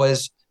saw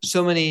was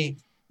so many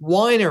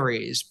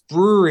wineries,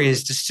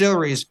 breweries,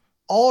 distilleries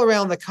all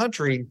around the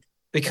country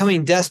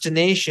becoming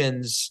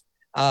destinations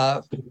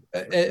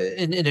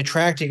in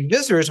attracting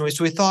visitors. And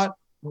so we thought,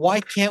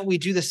 why can't we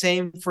do the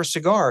same for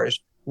cigars?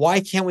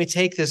 Why can't we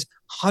take this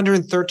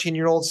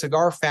 113-year-old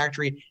cigar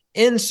factory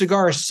in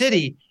Cigar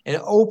City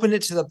and open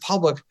it to the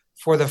public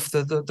for the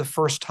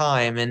first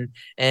time?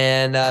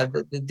 And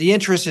the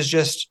interest has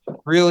just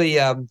really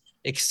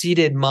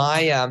exceeded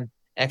my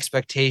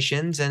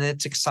expectations, and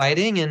it's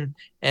exciting.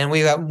 And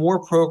we've got more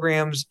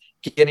programs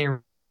getting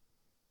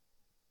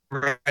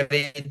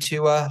ready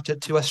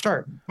to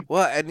start.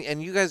 Well,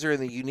 and you guys are in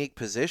the unique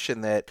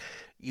position that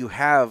you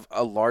have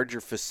a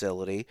larger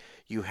facility,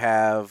 you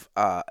have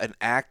an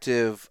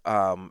active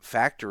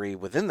factory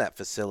within that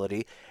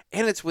facility,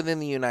 and it's within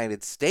the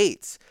United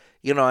States.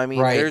 I mean,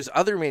 Right. there's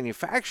other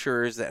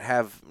manufacturers that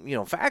have,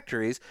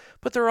 factories,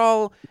 but they're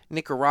all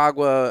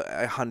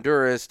Nicaragua,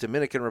 Honduras,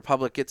 Dominican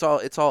Republic. It's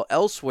all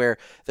elsewhere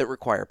that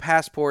require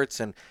passports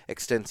and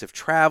extensive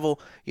travel.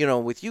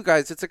 With you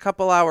guys, it's a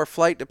couple-hour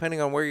flight depending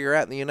on where you're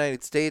at in the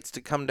United States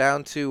to come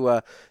down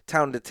to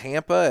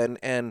Tampa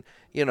and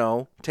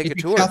take a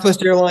tour.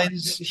 Southwest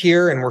Airlines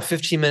here, and we're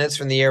 15 minutes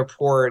from the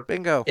airport.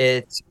 Bingo.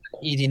 It's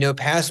easy, no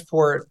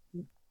passport,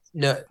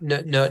 no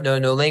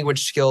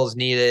language skills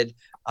needed.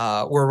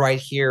 We're right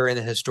here in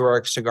the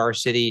historic Cigar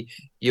City,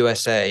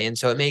 USA, and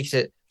so it makes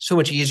it so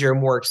much easier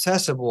and more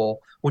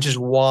accessible, which is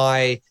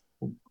why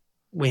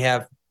we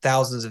have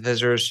thousands of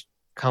visitors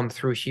come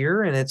through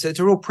here, and it's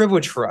a real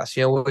privilege for us.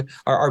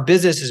 Our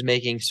business is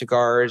making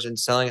cigars and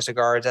selling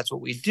cigars. That's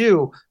what we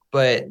do.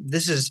 But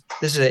this is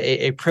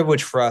a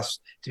privilege for us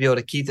to be able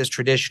to keep this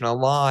tradition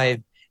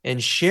alive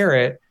and share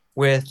it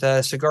with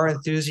cigar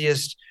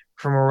enthusiasts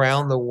from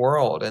around the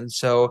world. And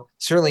so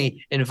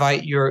certainly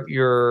invite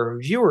your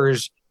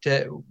viewers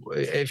to,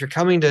 if you're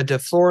coming to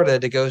Florida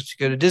to go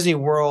to Disney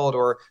World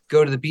or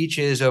go to the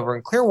beaches over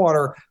in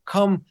Clearwater,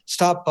 come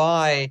stop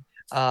by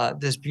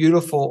this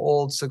beautiful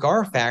old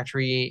cigar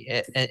factory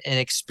and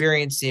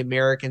experience the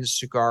American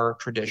cigar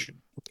tradition.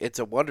 It's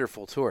a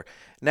wonderful tour.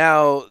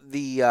 Now,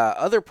 the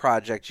other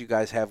project you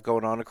guys have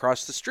going on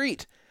across the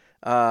street.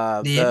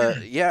 Can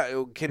you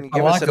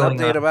give us an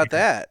update about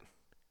that?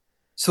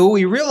 So what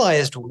we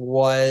realized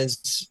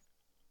was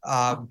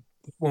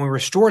when we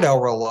restored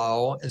El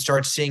Rolo and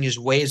started seeing these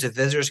waves of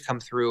visitors come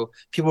through,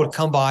 people would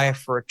come by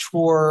for a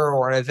tour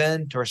or an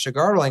event or a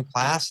cigar rolling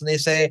class, and they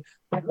say,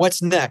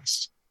 "What's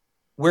next?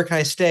 Where can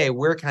I stay?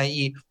 Where can I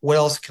eat? What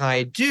else can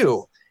I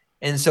do?"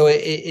 And so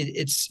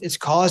it's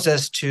caused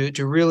us to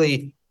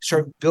really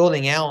start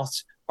building out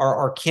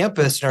our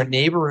campus and our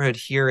neighborhood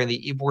here in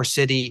the Ybor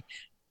City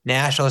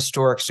National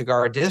Historic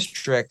Cigar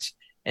District.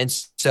 And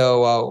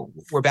so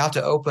we're about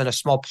to open a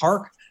small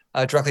park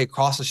directly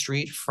across the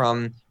street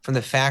from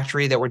the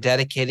factory that we're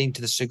dedicating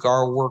to the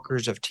cigar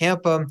workers of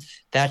Tampa.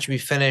 That should be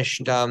finished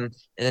in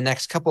the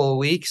next couple of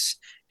weeks.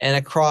 And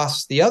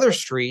across the other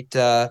street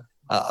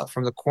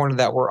from the corner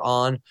that we're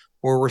on,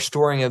 we're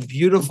restoring a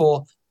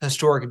beautiful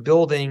historic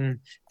building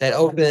that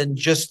opened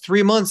just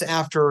 3 months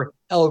after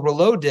El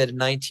Rolo did in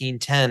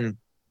 1910.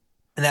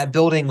 And that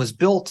building was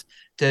built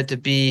to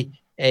be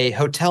a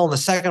hotel on the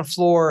second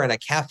floor and a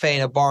cafe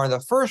and a bar on the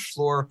first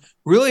floor,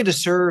 really to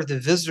serve the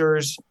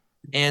visitors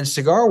and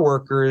cigar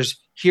workers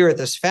here at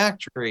this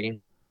factory.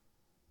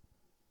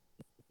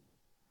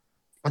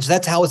 And so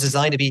that's how it was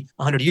designed to be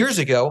 100 years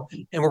ago.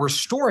 And we're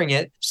restoring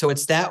it so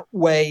it's that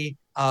way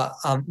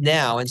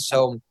now. And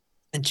so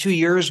in 2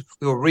 years,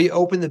 we will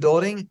reopen the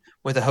building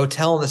with a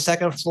hotel on the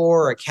second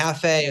floor, a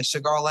cafe, a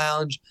cigar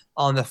lounge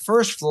on the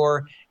first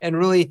floor, and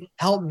really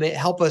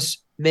help us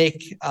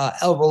make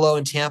El Rolo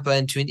in Tampa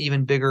into an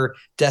even bigger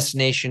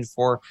destination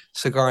for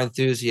cigar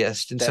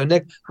enthusiasts. And so,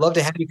 Nick, love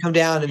to have you come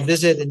down and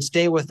visit and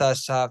stay with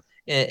us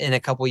in a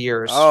couple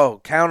years.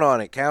 Oh, count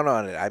on it. Count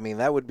on it. I mean,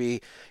 that would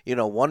be,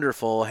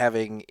 wonderful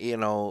having,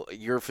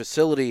 your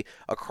facility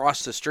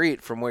across the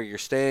street from where you're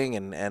staying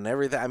and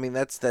everything. I mean,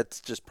 that's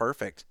just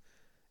perfect.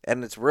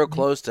 And it's real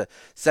close to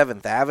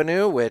 7th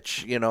Avenue,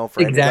 which,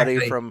 for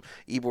anybody from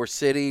Ybor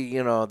City,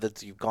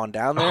 that you've gone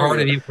down there.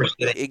 Heart of Ybor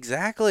City.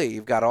 Exactly.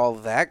 You've got all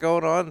of that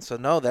going on. So,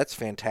 no, that's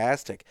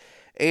fantastic.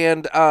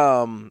 And,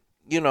 the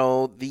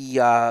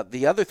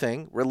other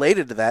thing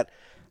related to that,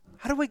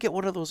 how do I get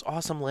one of those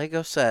awesome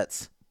Lego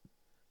sets?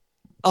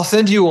 I'll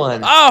send you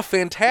one. Oh,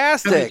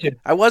 fantastic.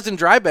 I wasn't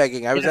dry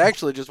bagging. I was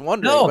actually just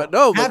wondering.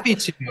 Happy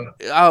to.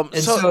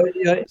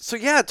 So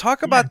yeah,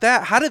 talk about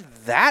that. How did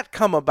that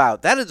come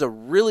about? That is a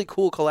really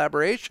cool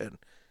collaboration.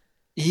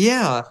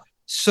 Yeah.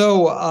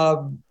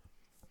 So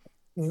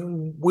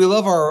we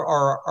love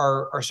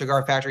our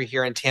cigar factory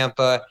here in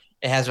Tampa.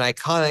 It has an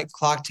iconic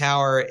clock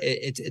tower.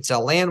 It's a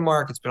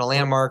landmark. It's been a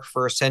landmark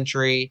for a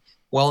century,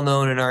 well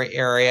known in our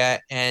area,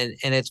 and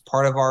it's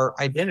part of our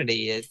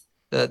identity.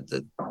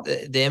 The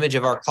image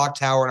of our clock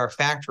tower and our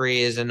factory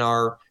is in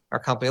our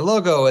company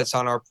logo. It's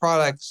on our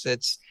products.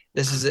 This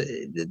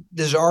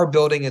is our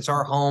building. It's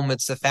our home.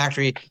 It's the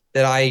factory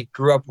that I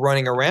grew up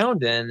running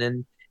around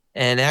in.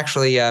 And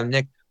actually,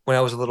 Nick, when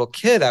I was a little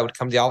kid, I would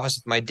come to the office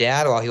with my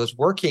dad while he was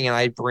working, and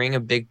I'd bring a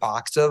big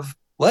box of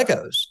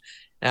Legos,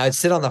 and I'd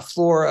sit on the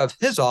floor of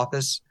his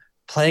office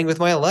playing with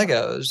my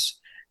Legos.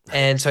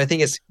 And so I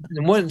think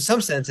in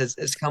some sense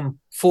it's come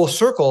full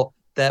circle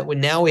that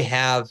now we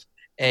have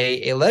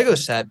a Lego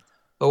set.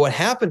 But what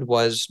happened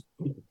was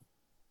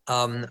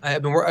I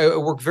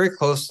worked very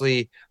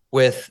closely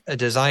with a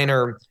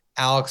designer,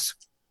 Alex,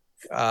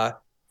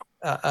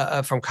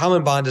 from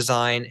Common Bond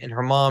Design, and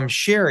her mom,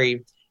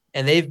 Sherry,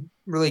 and they've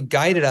really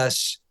guided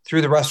us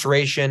through the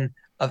restoration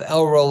of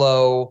El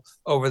Rolo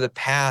over the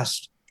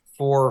past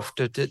 4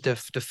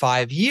 to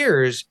 5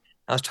 years.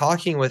 I was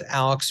talking with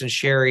Alex and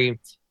Sherry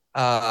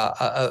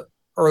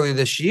earlier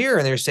this year,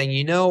 and they're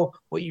saying,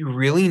 what you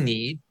really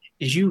need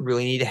is you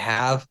really need to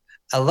have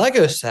a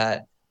Lego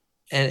set.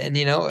 And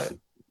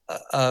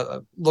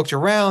looked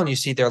around, you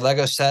see their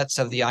Lego sets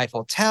of the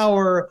Eiffel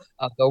Tower,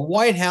 of the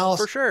White For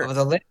House, sure. of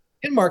the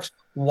landmarks.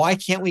 Why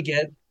can't we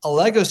get a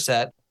Lego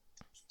set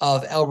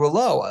of El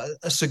Rolo,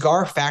 a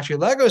cigar factory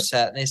Lego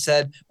set? And they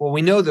said, well,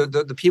 we know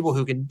the people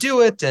who can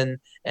do it, and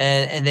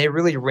they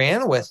really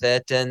ran with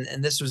it, and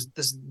this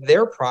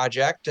their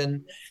project,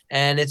 and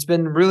it's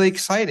been really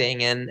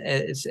exciting, and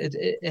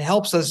it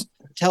helps us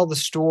tell the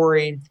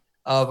story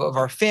of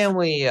our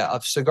family,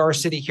 of Cigar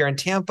City here in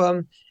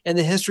Tampa, and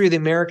the history of the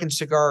American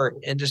cigar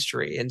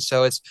industry. And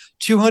so it's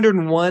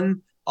 201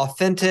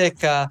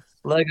 authentic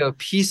Lego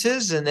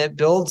pieces, and it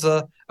builds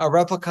a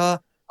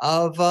replica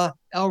of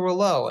El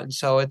Rolo. And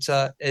so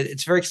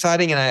it's very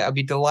exciting, and I'll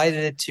be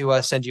delighted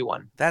to send you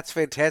one. That's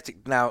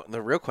fantastic. Now,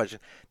 the real question,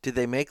 did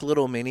they make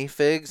little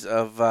minifigs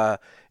of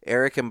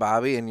Eric and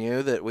Bobby and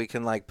you that we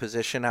can like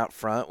position out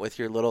front with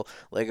your little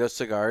Lego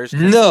cigars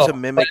No, to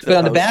mimic the but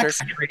on the back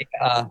poster? street,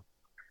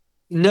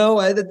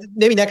 no,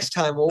 maybe next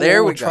time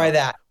There we'll we try go.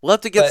 that. We'll have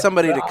to get But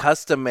somebody to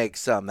custom make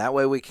some. That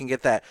way we can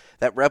get that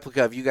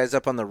replica of you guys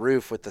up on the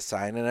roof with the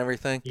sign and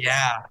everything.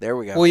 yeah, There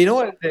we go. well, you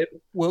know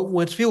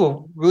what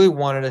people really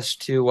wanted us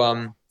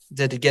to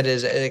get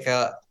is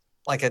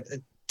like a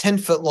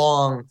 10-foot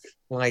long,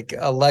 like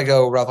a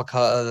Lego replica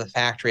of the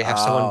factory, have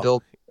someone Oh,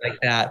 build like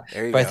that.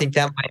 there you But I go. think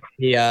that might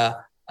be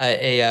a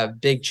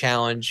big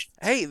challenge.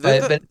 Hey,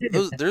 But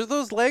there's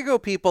those Lego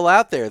people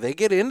out there. They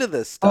get into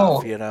this stuff,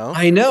 oh, you know.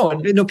 I know,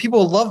 and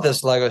people love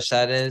this Lego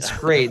set, and it's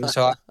great. And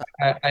so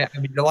I'd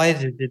be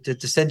delighted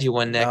to send you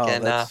one, Nick, No,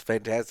 that's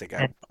fantastic.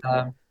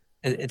 and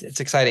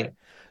it's exciting.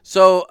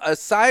 So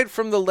aside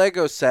from the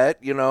Lego set,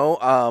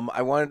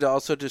 I wanted to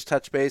also just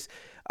touch base.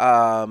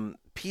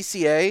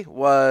 PCA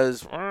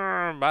was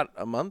about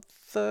a month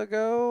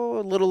ago,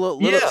 a little,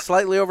 Yeah.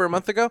 slightly over a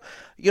month ago.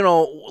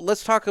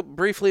 Let's talk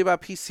briefly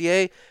about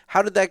PCA.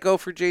 How did that go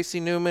for JC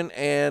Newman?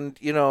 And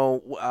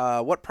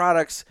what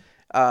products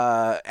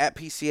at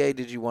PCA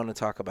did you want to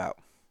talk about?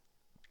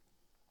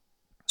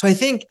 So I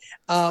think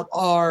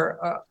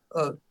our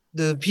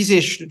the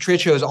PCA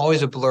trade show is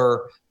always a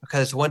blur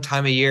because it's one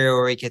time a year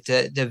where we get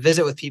to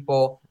visit with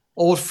people,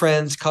 old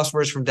friends,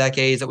 customers from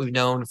decades that we've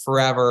known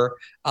forever.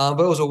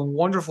 But it was a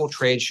wonderful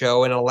trade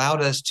show and it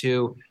allowed us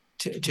to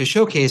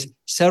showcase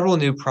several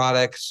new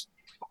products.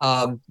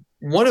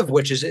 One of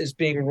which is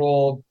being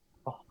rolled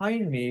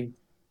behind me.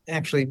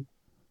 Actually,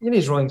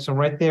 he's rolling some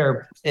right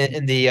there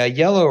in the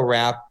yellow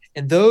wrap,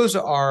 and those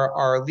are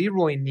our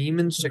Leroy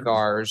Neiman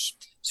cigars.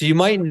 So you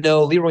might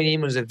know Leroy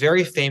Neiman was a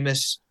very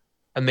famous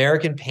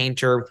American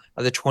painter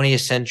of the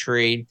 20th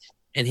century,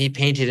 and he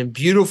painted in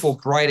beautiful,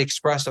 bright,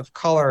 expressive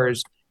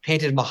colors.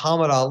 Painted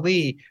Muhammad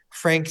Ali,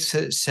 Frank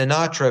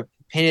Sinatra,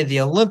 painted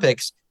the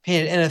Olympics,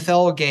 painted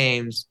NFL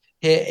games.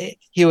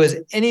 He was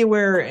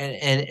anywhere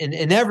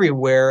and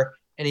everywhere,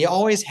 and he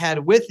always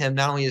had with him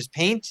not only his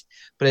paint,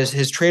 but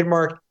his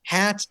trademark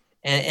hat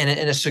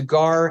and a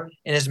cigar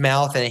in his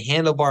mouth and a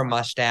handlebar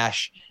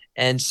mustache.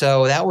 And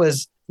so that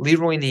was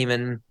Leroy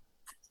Neiman,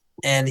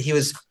 and he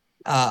was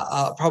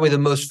probably the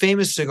most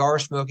famous cigar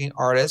smoking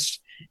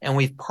artist. And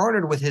we've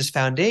partnered with his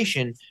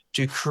foundation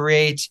to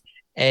create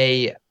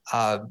a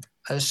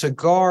a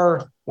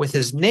cigar with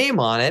his name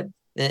on it,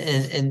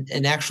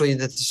 and actually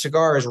that the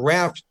cigar is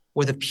wrapped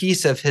with a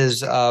piece of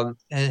his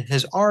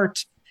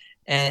art,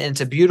 and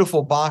it's a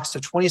beautiful box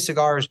of 20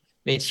 cigars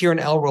made here in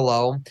El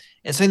Rolo.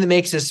 And something that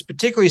makes this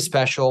particularly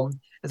special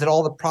is that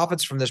all the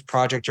profits from this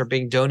project are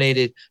being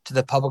donated to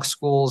the public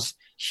schools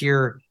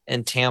here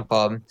in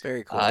Tampa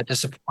Very cool. to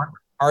support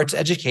arts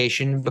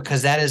education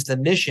because that is the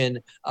mission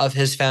of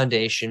his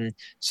foundation.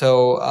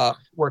 So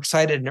we're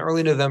excited in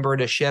early November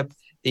to ship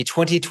the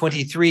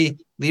 2023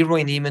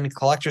 Leroy Neiman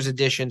Collector's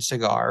Edition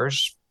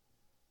cigars.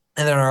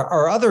 And then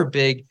our other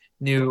big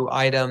new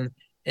item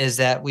is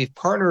that we've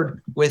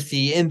partnered with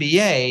the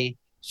NBA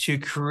to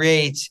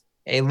create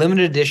a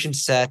limited edition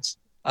set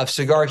of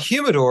cigar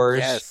humidors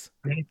Yes.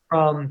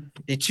 from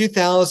the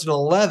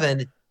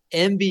 2011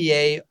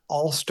 NBA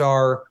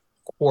All-Star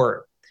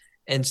Court.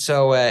 And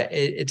so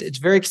it's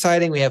very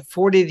exciting. We have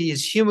 40 of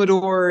these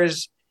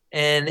humidors,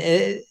 and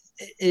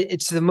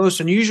it's the most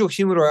unusual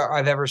humidor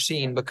I've ever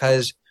seen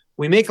because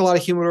we make a lot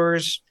of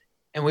humidors,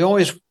 and we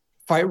always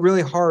fight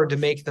really hard to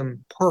make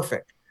them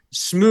perfect,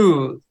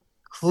 smooth,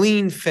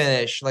 clean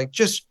finish, like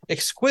just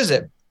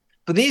exquisite.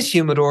 But these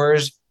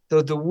humidors,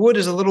 the wood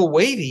is a little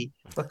wavy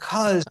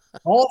because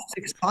all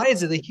six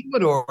sides of the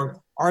humidor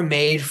are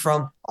made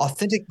from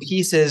authentic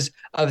pieces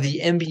of the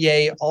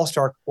NBA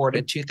All-Star Court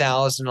in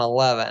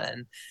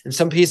 2011. And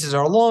some pieces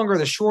are longer,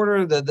 the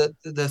shorter,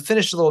 the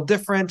finish is a little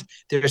different.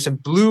 There's some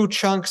blue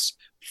chunks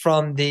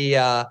from the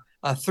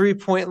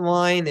 3-point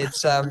line.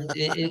 It's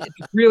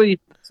really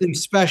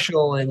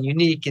special and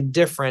unique and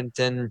different.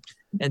 And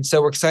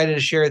so we're excited to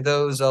share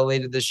those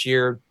later this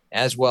year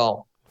as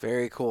well.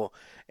 Very cool.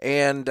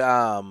 And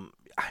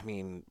I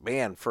mean,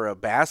 man, for a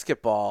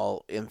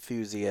basketball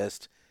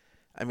enthusiast,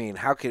 I mean,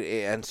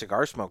 and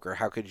cigar smoker,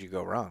 how could you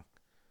go wrong?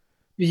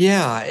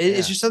 Yeah,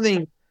 it's just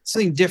something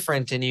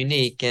different and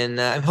unique, and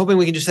I'm hoping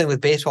we can do something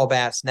with baseball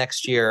bats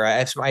next year. I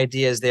have some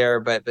ideas there,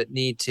 but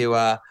need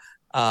to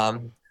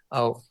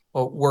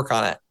work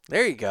on it.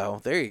 There you go.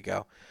 There you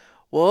go.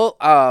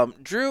 Well,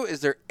 Drew,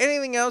 is there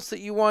anything else that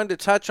you wanted to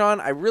touch on?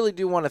 I really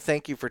do want to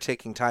thank you for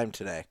taking time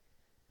today.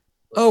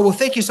 Oh, well,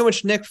 thank you so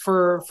much, Nick,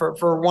 for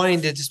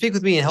wanting to speak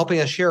with me and helping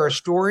us share our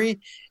story.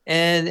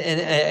 And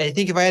I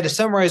think if I had to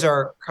summarize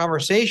our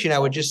conversation, I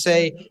would just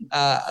say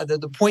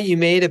the point you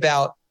made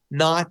about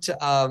not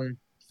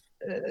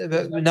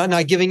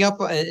giving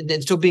up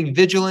and still being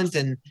vigilant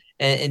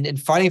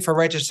and fighting for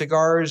righteous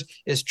cigars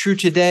is true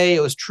today.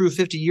 It was true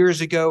 50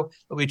 years ago.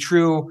 It'll be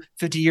true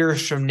 50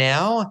 years from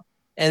now.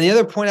 And the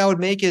other point I would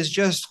make is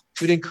just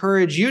we'd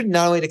encourage you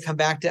not only to come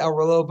back to El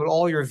Rolo, but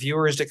all your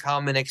viewers to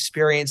come and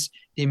experience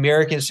the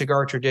American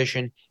cigar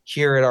tradition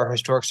here at our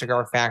historic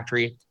cigar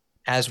factory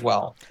as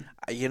well.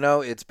 You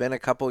know, it's been a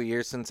couple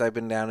years since I've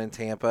been down in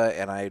Tampa,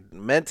 and I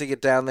meant to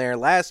get down there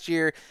last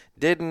year,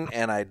 didn't,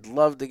 and I'd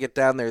love to get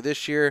down there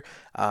this year.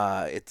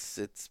 It's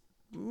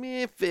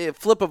a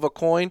flip of a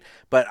coin,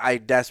 but I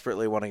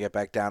desperately want to get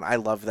back down. I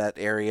love that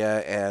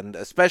area, and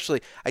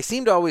especially, I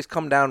seem to always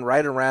come down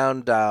right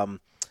around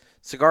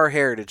Cigar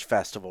Heritage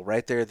Festival,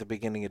 right there at the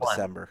beginning of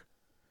December.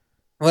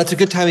 Well, it's a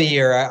good time of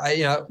year.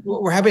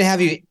 We're happy to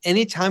have you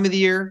any time of the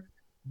year,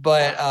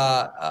 but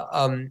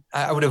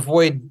I would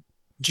avoid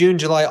June,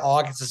 July,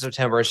 August, and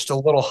September. It's still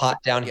a little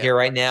hot down here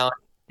right now.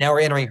 Now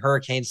we're entering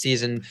hurricane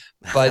season,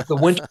 but the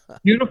winter is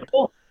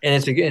beautiful, and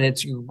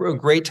it's a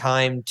great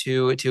time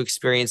to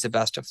experience the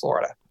best of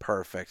Florida.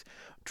 Perfect.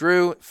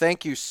 Drew,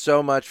 thank you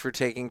so much for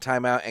taking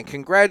time out, and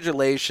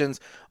congratulations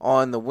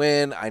on the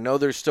win. I know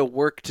there's still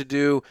work to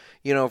do,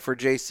 for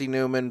JC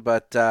Newman,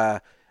 but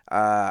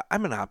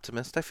I'm an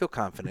optimist. I feel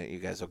confident you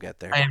guys will get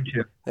there. I am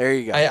too. There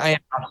you go. I am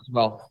as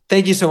well.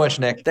 Thank you so much,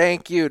 Nick.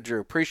 Thank you, Drew.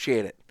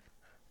 Appreciate it.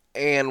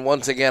 And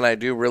once again, I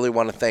do really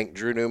want to thank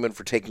Drew Newman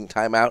for taking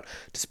time out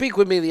to speak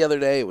with me the other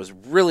day. It was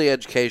really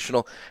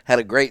educational. Had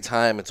a great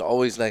time. It's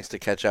always nice to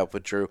catch up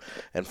with Drew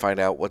and find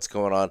out what's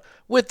going on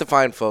with the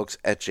fine folks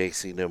at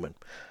JC Newman.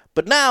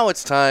 But now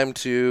it's time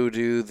to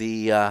do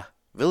the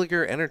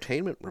Villiger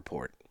Entertainment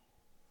Report.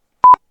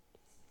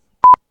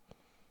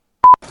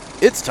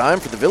 It's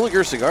time for the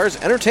Villiger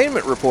Cigars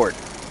Entertainment Report,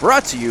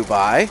 brought to you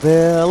by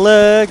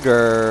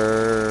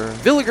Villiger.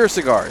 Villiger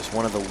Cigars,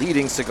 one of the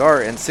leading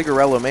cigar and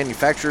cigarello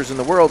manufacturers in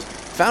the world,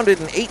 founded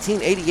in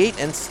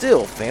 1888 and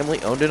still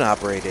family-owned and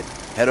operated.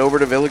 Head over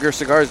to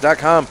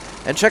VilligerCigars.com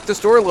and check the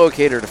store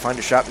locator to find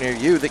a shop near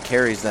you that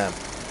carries them.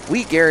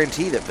 We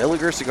guarantee that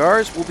Villiger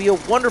Cigars will be a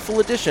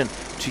wonderful addition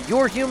to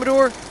your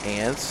humidor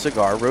and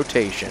cigar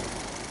rotation.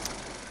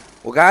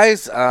 Well,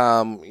 guys,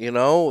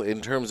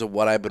 in terms of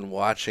what I've been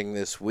watching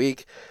this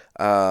week,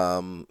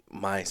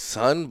 my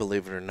son,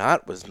 believe it or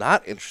not, was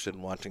not interested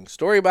in watching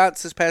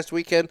Storybots this past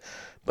weekend,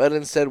 but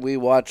instead we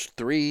watched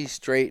 3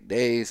 straight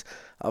days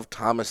of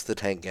Thomas the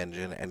Tank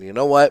Engine. And you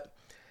know what?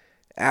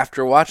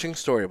 After watching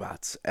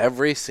Storybots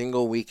every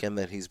single weekend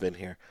that he's been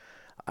here,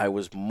 I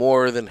was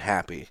more than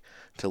happy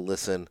to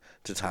listen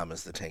to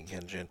Thomas the Tank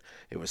Engine.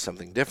 It was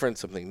something different,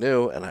 something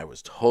new, and I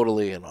was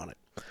totally in on it.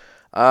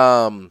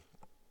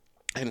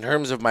 In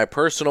terms of my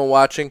personal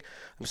watching,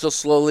 I'm still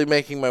slowly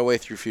making my way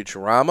through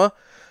Futurama.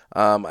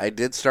 I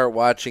did start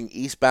watching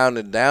Eastbound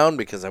and Down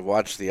because I've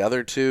watched the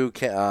other 2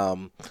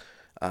 Danny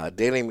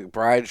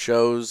McBride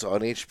shows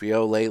on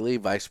HBO lately,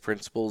 Vice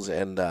Principals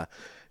and The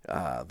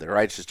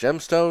Righteous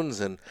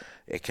Gemstones, and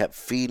it kept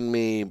feeding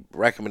me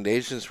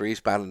recommendations for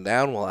Eastbound and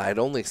Down. Well, I'd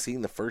only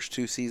seen the first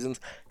 2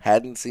 seasons,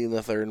 hadn't seen the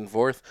 3rd and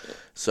 4th,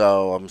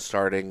 so I'm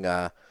starting.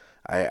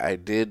 I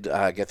did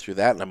get through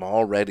that, and I'm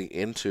already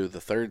into the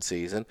 3rd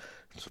season.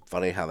 It's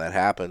funny how that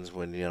happens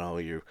when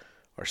you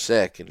are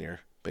sick and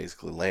you're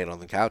basically laying on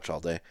the couch all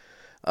day.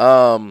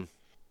 And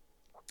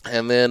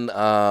then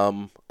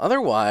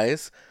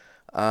otherwise,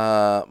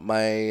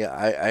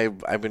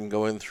 I've been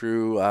going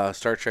through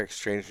Star Trek: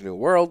 Strange New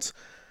Worlds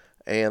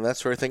and that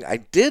sort of thing. I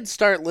did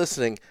start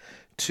listening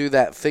to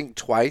that Think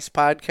Twice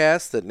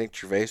podcast that Nick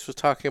Gervais was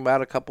talking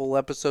about a couple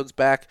episodes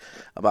back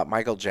about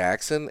Michael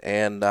Jackson,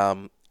 and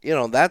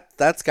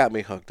that's got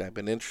me hooked. I've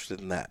been interested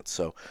in that.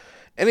 So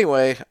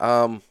anyway,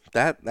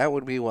 that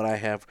would be what I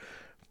have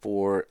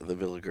for the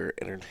Villiger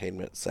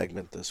Entertainment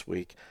segment this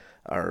week,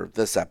 or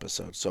this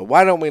episode. So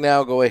why don't we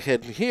now go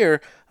ahead and hear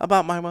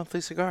about My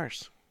Monthly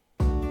Cigars?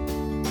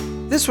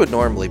 This would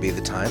normally be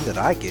the time that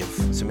I give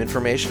some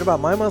information about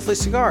My Monthly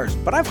Cigars,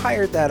 but I've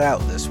hired that out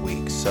this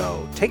week,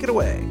 so take it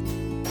away.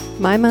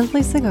 My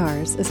Monthly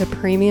Cigars is a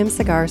premium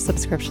cigar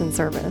subscription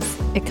service.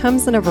 It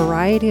comes in a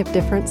variety of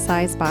different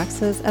size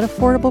boxes at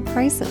affordable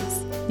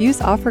prices. Use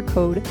offer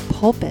code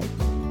PULPIT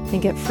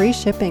and get free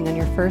shipping on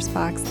your first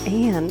box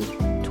and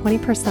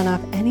 20%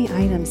 off any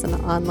items in the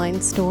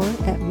online store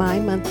at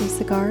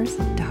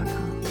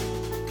mymonthlycigars.com.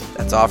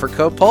 That's offer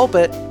code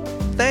PULPIT.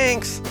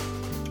 Thanks!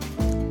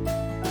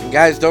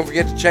 Guys, don't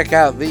forget to check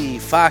out the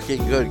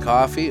fucking good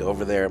coffee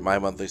over there at My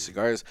Monthly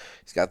Cigars.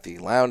 He's got the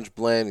lounge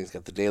blend, he's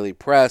got the daily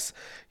press,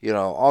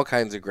 all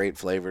kinds of great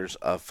flavors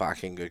of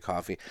fucking good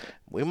coffee.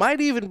 We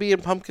might even be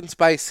in pumpkin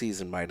spice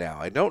season by now.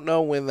 I don't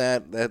know when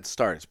that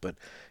starts, but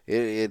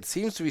it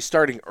seems to be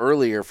starting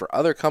earlier for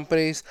other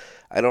companies.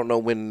 I don't know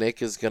when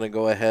Nick is going to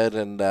go ahead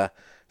and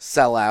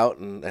sell out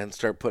and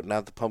start putting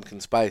out the pumpkin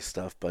spice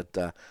stuff, but,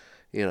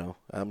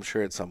 I'm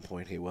sure at some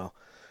point he will.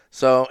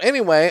 So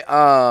anyway,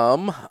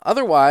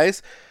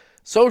 otherwise,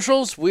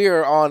 socials, we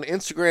are on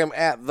Instagram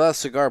at The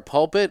Cigar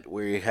Pulpit.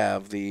 We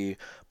have the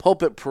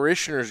Pulpit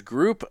Parishioners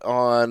group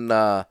on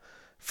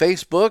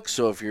Facebook.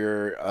 So if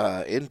you're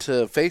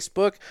into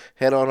Facebook,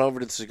 head on over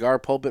to the Cigar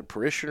Pulpit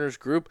Parishioners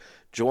group.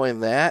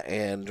 Join that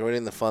and join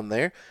in the fun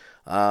there.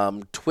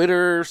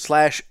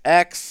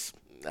 Twitter/X,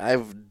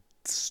 I've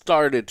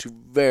started to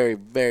very,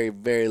 very,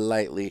 very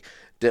lightly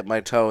dip my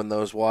toe in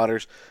those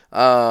waters.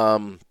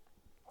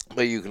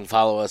 But you can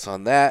follow us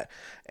on that.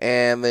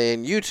 And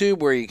then YouTube,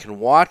 where you can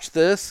watch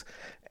this.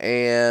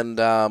 And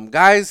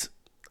guys,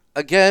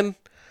 again,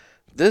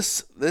 the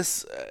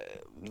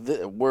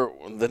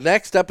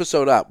next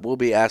episode up will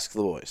be Ask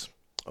the Boys.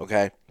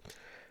 Okay?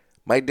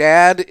 My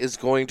dad is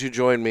going to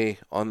join me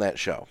on that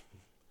show.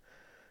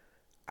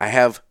 I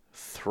have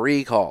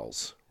 3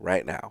 calls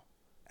right now.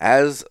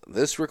 As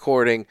this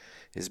recording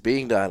is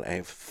being done, I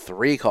have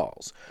 3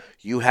 calls.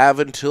 You have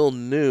until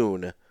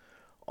noon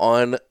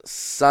on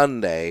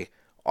Sunday,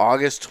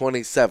 August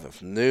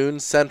 27th, noon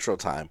Central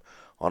Time,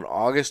 on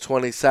August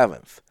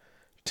 27th,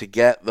 to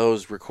get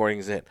those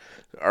recordings in,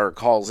 or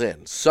calls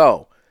in.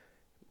 So,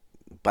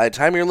 by the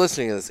time you're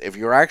listening to this, if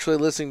you're actually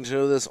listening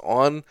to this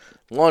on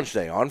launch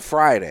day, on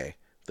Friday,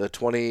 the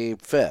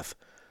 25th,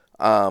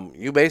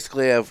 you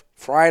basically have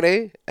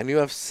Friday, and you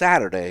have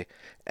Saturday,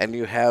 and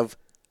you have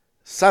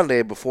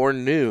Sunday before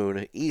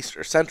noon, East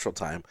or Central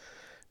Time,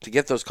 to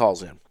get those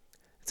calls in.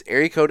 It's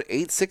area code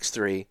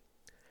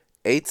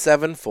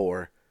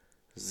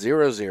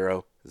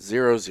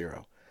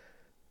 863-874-0000.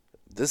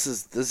 This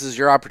is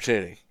your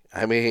opportunity.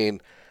 I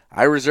mean,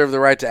 I reserve the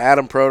right to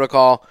Adam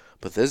Protocol,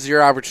 but this is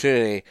your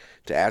opportunity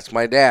to ask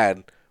my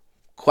dad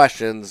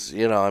questions.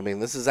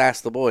 This is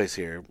Ask the Boys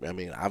here.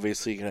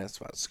 Obviously you can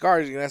ask about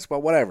cigars, you can ask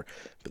about whatever,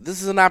 but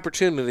this is an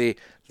opportunity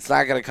that's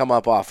not going to come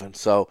up often.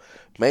 So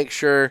make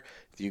sure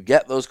you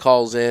get those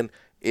calls in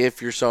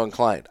if you're so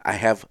inclined. I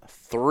have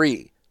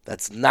 3.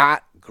 That's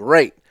not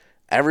great.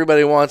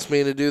 Everybody wants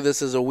me to do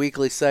this as a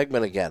weekly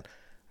segment again.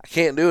 I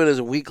can't do it as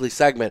a weekly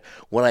segment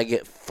when I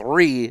get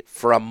 3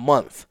 for a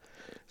month.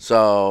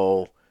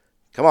 So,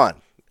 come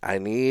on. I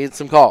need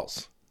some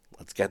calls.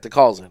 Let's get the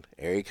calls in.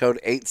 Area code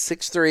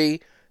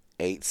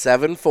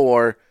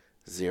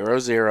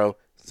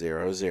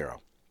 863-874-0000.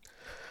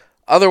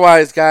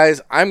 Otherwise,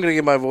 guys, I'm going to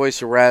give my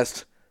voice a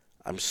rest.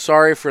 I'm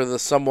sorry for the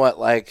somewhat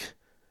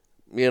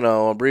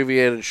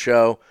abbreviated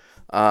show.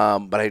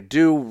 But I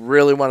do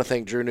really want to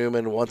thank Drew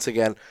Newman once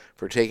again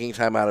for taking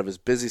time out of his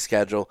busy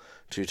schedule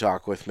to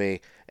talk with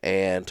me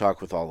and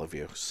talk with all of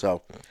you.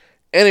 So,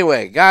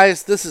 anyway,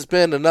 guys, this has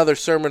been another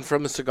sermon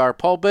from the Cigar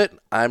Pulpit.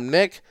 I'm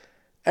Nick.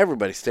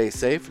 Everybody stay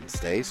safe and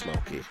stay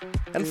smoky.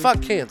 And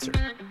fuck cancer.